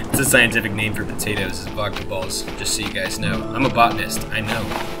it's a scientific name for potatoes, is vodka balls, just so you guys know. I'm a botanist, I know.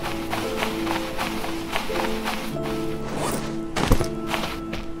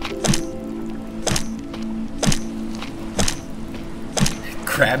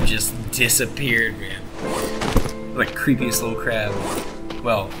 Crab just disappeared, man. Like creepiest little crab.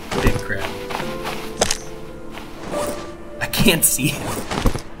 Well, big crab. I can't see him.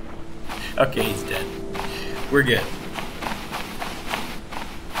 Okay, he's dead. We're good.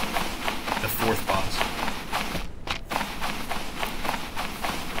 The 4th boss.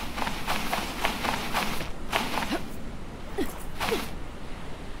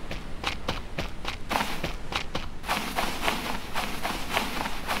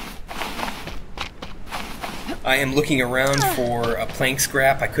 I am looking around for a plank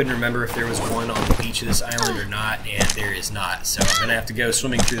scrap. I couldn't remember if there was one on the beach of this island or not, and there is not. So I'm gonna have to go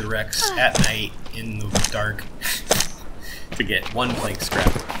swimming through the wrecks at night in the dark to get one plank scrap.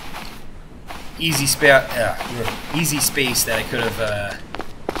 Easy space that I could have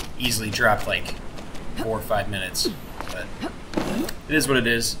easily dropped like 4 or 5 minutes, but it is what it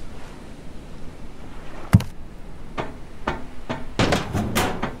is.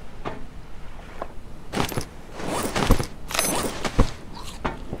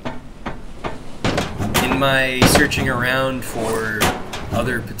 My searching around for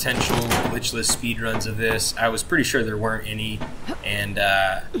other potential glitchless speedruns of this, I was pretty sure there weren't any, and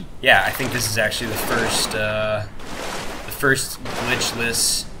yeah, I think this is actually the first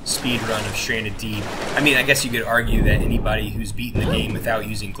glitchless speedrun of Stranded Deep. I mean, I guess you could argue that anybody who's beaten the game without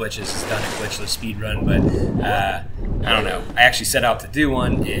using glitches has done a glitchless speedrun, but I don't know. I actually set out to do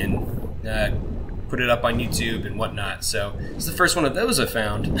one and put it up on YouTube and whatnot, so it's the first one of those I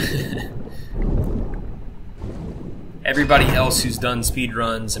found. Everybody else who's done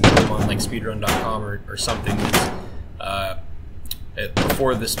speedruns and put them on like speedrun.com or something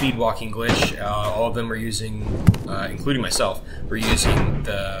before the speedwalking glitch, all of them were using, including myself, were using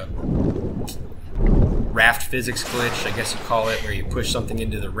the raft physics glitch, I guess you call it, where you push something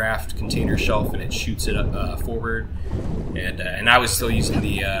into the raft container shelf and it shoots it up, forward. And I was still using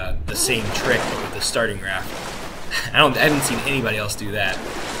the same trick with the starting raft. I haven't seen anybody else do that.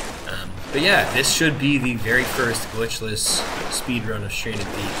 But yeah, this should be the very first glitchless speedrun of Stranded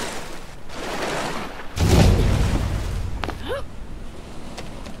Deep.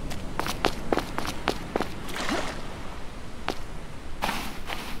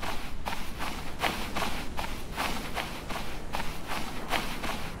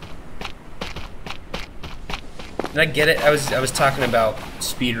 Did I get it? I was talking about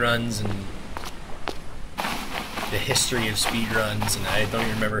speedruns and the history of speedruns, and I don't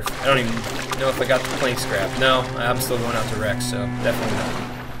even remember. I don't even know if I got the plank scrap. No, I'm still going out to wreck, so definitely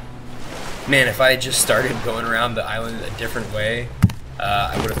not. Man, if I had just started going around the island a different way,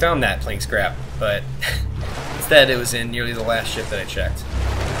 I would have found that plank scrap, but instead it was in nearly the last ship that I checked.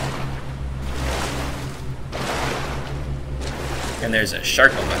 And there's a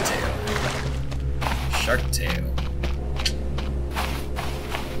shark on my tail. Shark tail.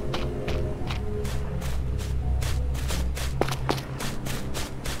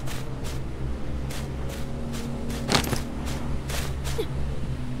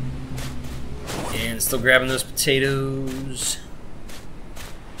 And still grabbing those potatoes.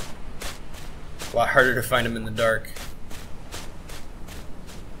 A lot harder to find them in the dark.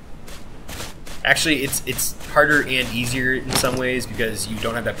 Actually, it's harder and easier in some ways because you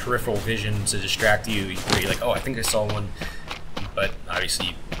don't have that peripheral vision to distract you. You're like, oh, I think I saw one, but obviously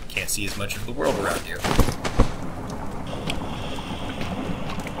you can't see as much of the world around you.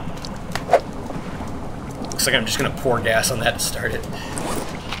 Looks like I'm just gonna pour gas on that to start it.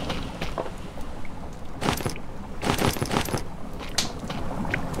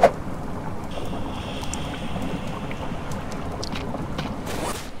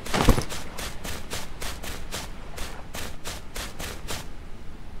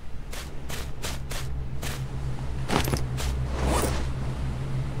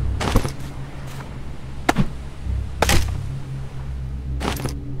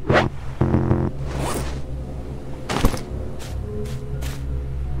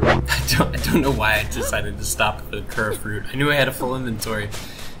 I don't know why I decided to stop at the curve fruit. I knew I had a full inventory.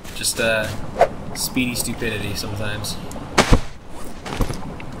 Just speedy stupidity sometimes.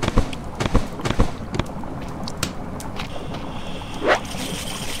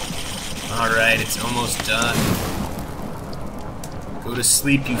 Alright, it's almost done. Go to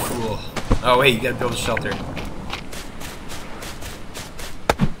sleep, you fool. Oh wait, you gotta build a shelter.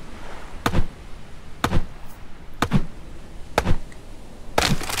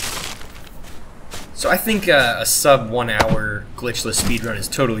 So I think a sub 1 hour glitchless speedrun is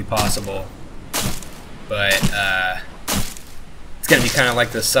totally possible, but it's going to be kind of like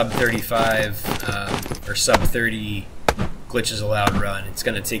the sub 35 or sub 30 glitches allowed run. It's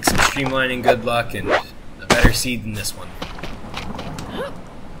going to take some streamlining, good luck, and a better seed than this one.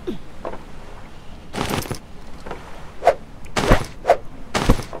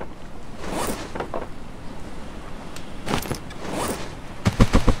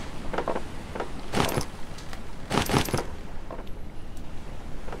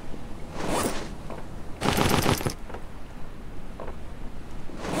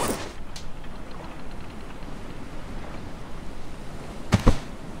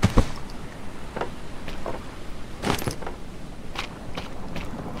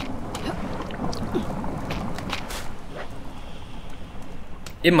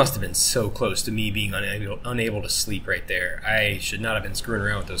 It must have been so close to me being unable to sleep right there. I should not have been screwing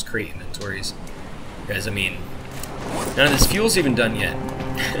around with those crate inventories. Because, I mean, none of this fuel's even done yet.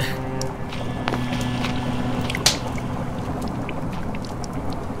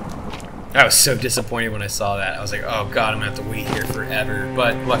 I was so disappointed when I saw that. I was like, oh god, I'm gonna have to wait here forever.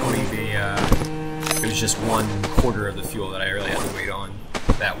 But luckily, it was just 1/4 of the fuel that I really had to wait on.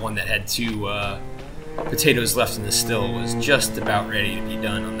 That one that had 2 potatoes left in the still was just about ready to be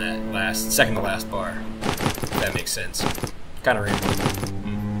done on that second to last bar. If that makes sense. Kind of random.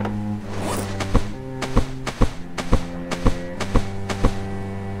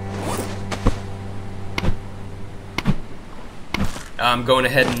 I'm going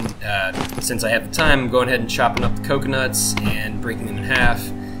ahead and, since I have the time, I'm going ahead and chopping up the coconuts and breaking them in half.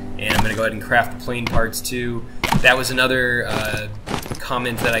 And I'm going to go ahead and craft the plain parts too. That was another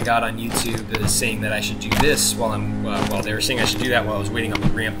comment that I got on YouTube that is saying that I should do this while well, they were saying I should do that while I was waiting on the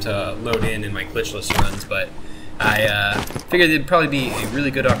ramp to load in my glitchless runs, but I figured it'd probably be a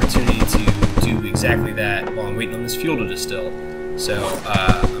really good opportunity to do exactly that while I'm waiting on this fuel to distill. So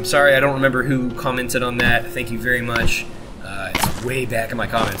I'm sorry, I don't remember who commented on that. Thank you very much. It's way back in my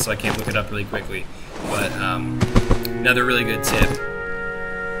comments, so I can't look it up really quickly. But another really good tip.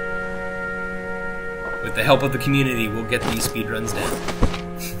 With the help of the community, we'll get these speedruns down.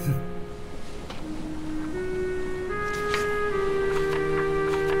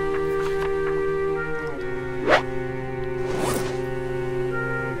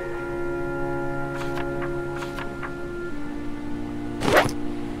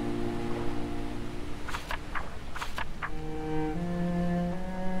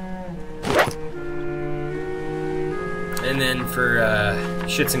 And then for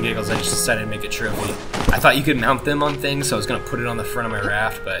shits and giggles, I just decided to make a trophy. I thought you could mount them on things, so I was going to put it on the front of my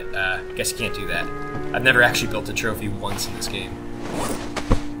raft, but I guess you can't do that. I've never actually built a trophy once in this game.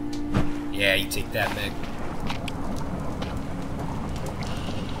 Yeah, you take that, Meg.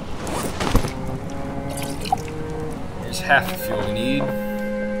 There's half the fuel we need.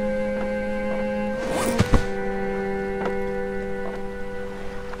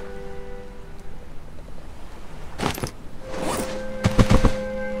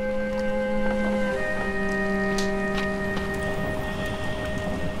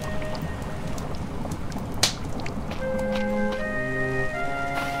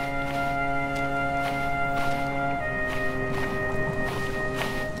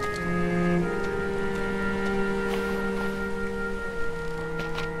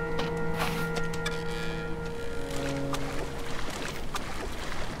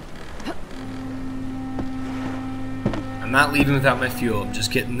 I'm not leaving without my fuel. I'm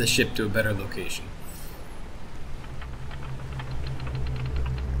just getting the ship to a better location.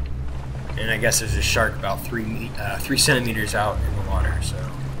 And I guess there's a shark about 3 centimeters out in the water, so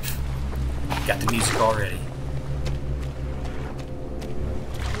got the music already.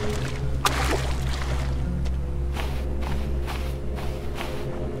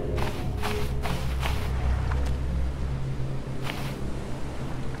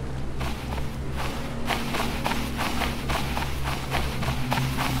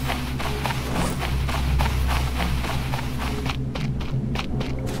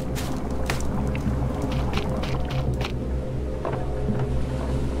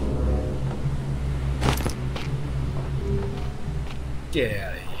 Get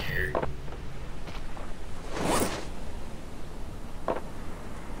out of here.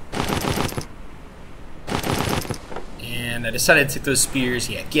 And I decided to take those spears.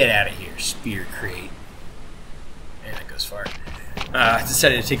 Yeah, get out of here, spear crate. And that goes far. I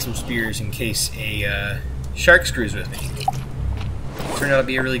decided to take some spears in case a shark screws with me. Turned out to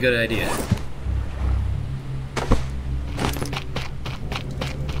be a really good idea.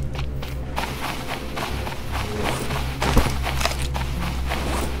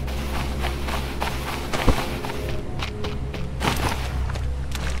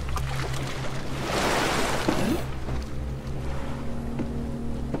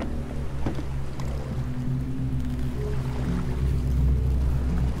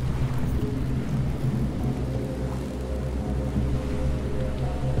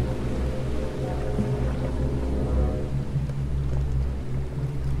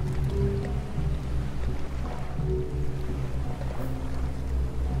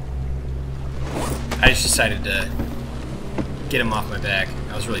 I just decided to get him off my back.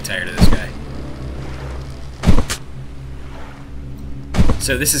 I was really tired of this guy.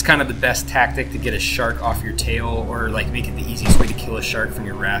 So this is kind of the best tactic to get a shark off your tail, or like make it the easiest way to kill a shark from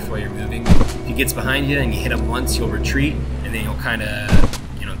your raft while you're moving. If he gets behind you and you hit him once, he'll retreat, and then he'll kind of,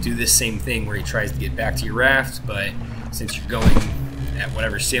 do this same thing where he tries to get back to your raft, but since you're going at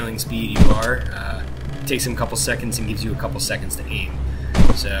whatever sailing speed you are, it takes him a couple seconds and gives you a couple seconds to aim.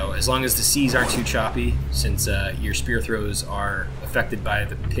 So as long as the seas aren't too choppy, since your spear throws are affected by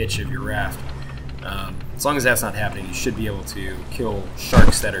the pitch of your raft, as long as that's not happening, you should be able to kill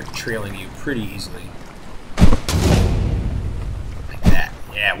sharks that are trailing you pretty easily. Like that.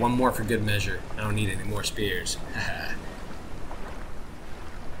 Yeah, one more for good measure. I don't need any more spears.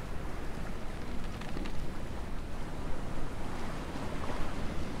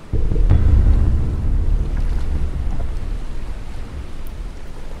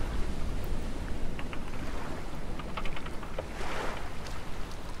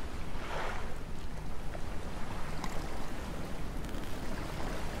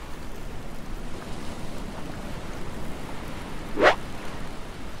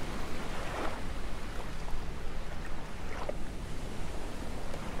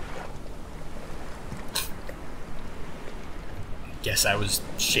 Guess I was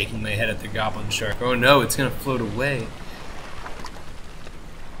shaking my head at the goblin shark. Oh no, it's gonna float away.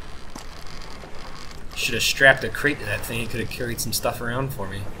 Should have strapped a crate to that thing. It could have carried some stuff around for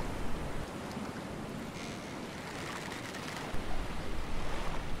me.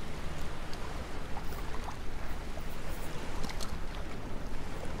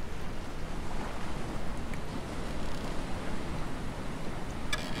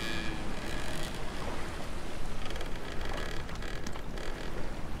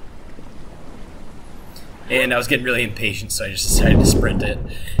 And I was getting really impatient, so I just decided to sprint it.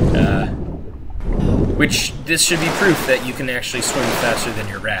 Which, this should be proof that you can actually swim faster than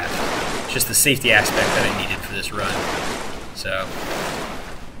your raft. It's just the safety aspect that I needed for this run. So,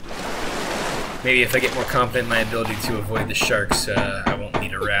 maybe if I get more confident in my ability to avoid the sharks, I won't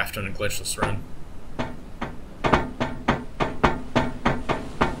need a raft on a glitchless run.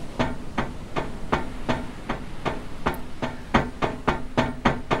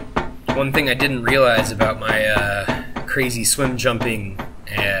 One thing I didn't realize about my crazy swim jumping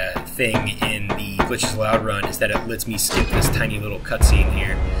thing in the Glitchless Loud run is that it lets me skip this tiny little cutscene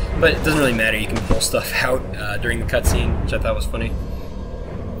here. But it doesn't really matter, you can pull stuff out during the cutscene, which I thought was funny.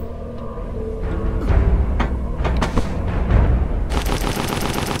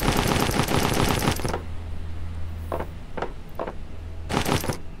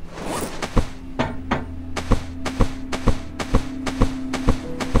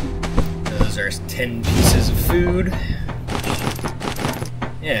 There's 10 pieces of food.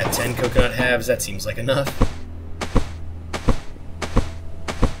 Yeah, 10 coconut halves, that seems like enough.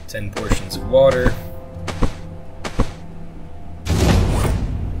 10 portions of water.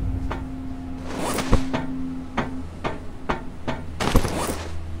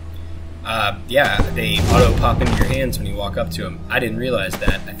 yeah, they auto pop into your hands when you walk up to them. I didn't realize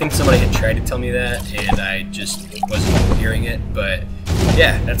that. I think somebody had tried to tell me that, and I just wasn't hearing it. But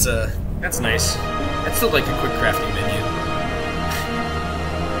yeah, that's nice. That's still like a quick crafting menu.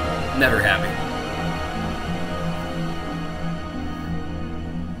 Never happy.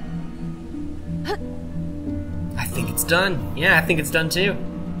 I think it's done. Yeah, I think it's done too.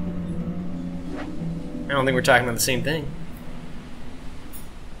 I don't think we're talking about the same thing.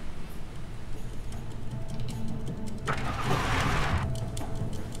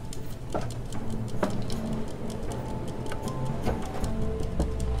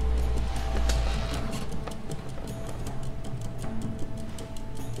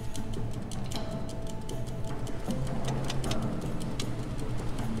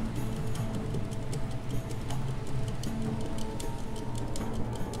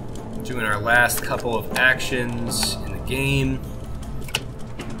 Doing our last couple of actions in the game,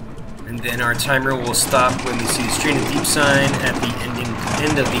 and then our timer will stop when we see the Stranded Deep sign at the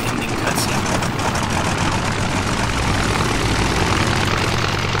end of the ending cutscene.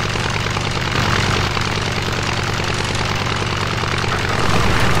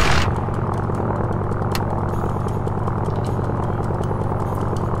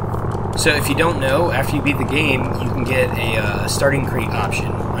 So if you don't know, after you beat the game, you can get a starting crate option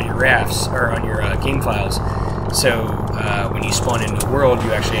on your rafts, or on your game files. So when you spawn into the world,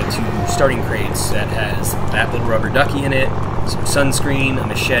 you actually have 2 starting crates that has that little rubber ducky in it, some sunscreen, a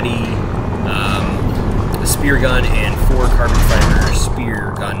machete, a spear gun, and 4 carbon fiber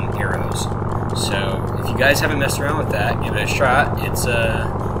spear gun arrows. So if you guys haven't messed around with that, give it a shot.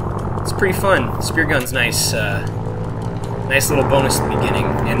 It's pretty fun. Spear gun's nice. Nice little bonus at the beginning,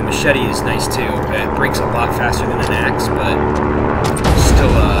 and the machete is nice too. It breaks a lot faster than an axe, but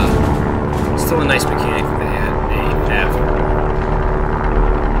still a nice mechanic that they have.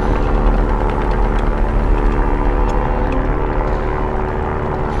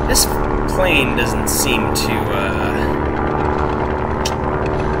 This plane doesn't seem to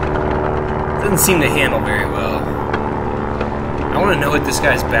handle very well. I want to know what this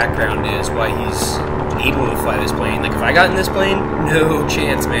guy's background is, why he's able to fly this plane. Like, if I got in this plane, no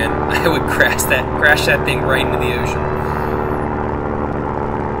chance, man. I would crash that thing right into the ocean.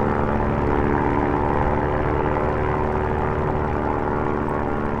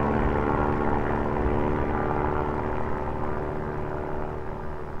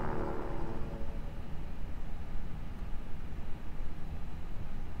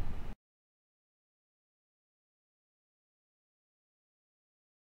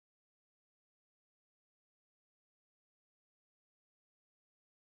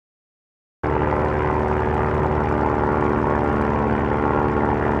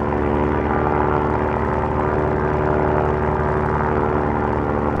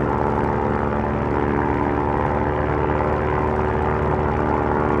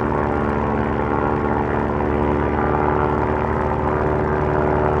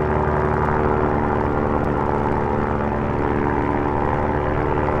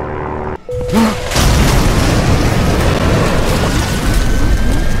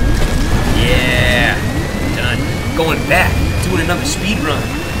 Going back, doing another speed run.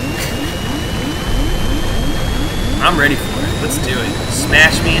 I'm ready for it. Let's do it.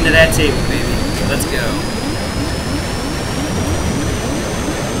 Smash me into that table, baby. Let's go.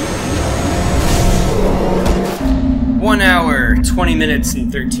 One hour, 20 minutes,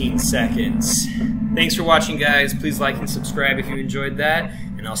 and 13 seconds. Thanks for watching, guys. Please like and subscribe if you enjoyed that,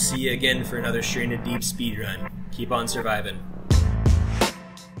 and I'll see you again for another Stranded Deep speedrun. Keep on surviving.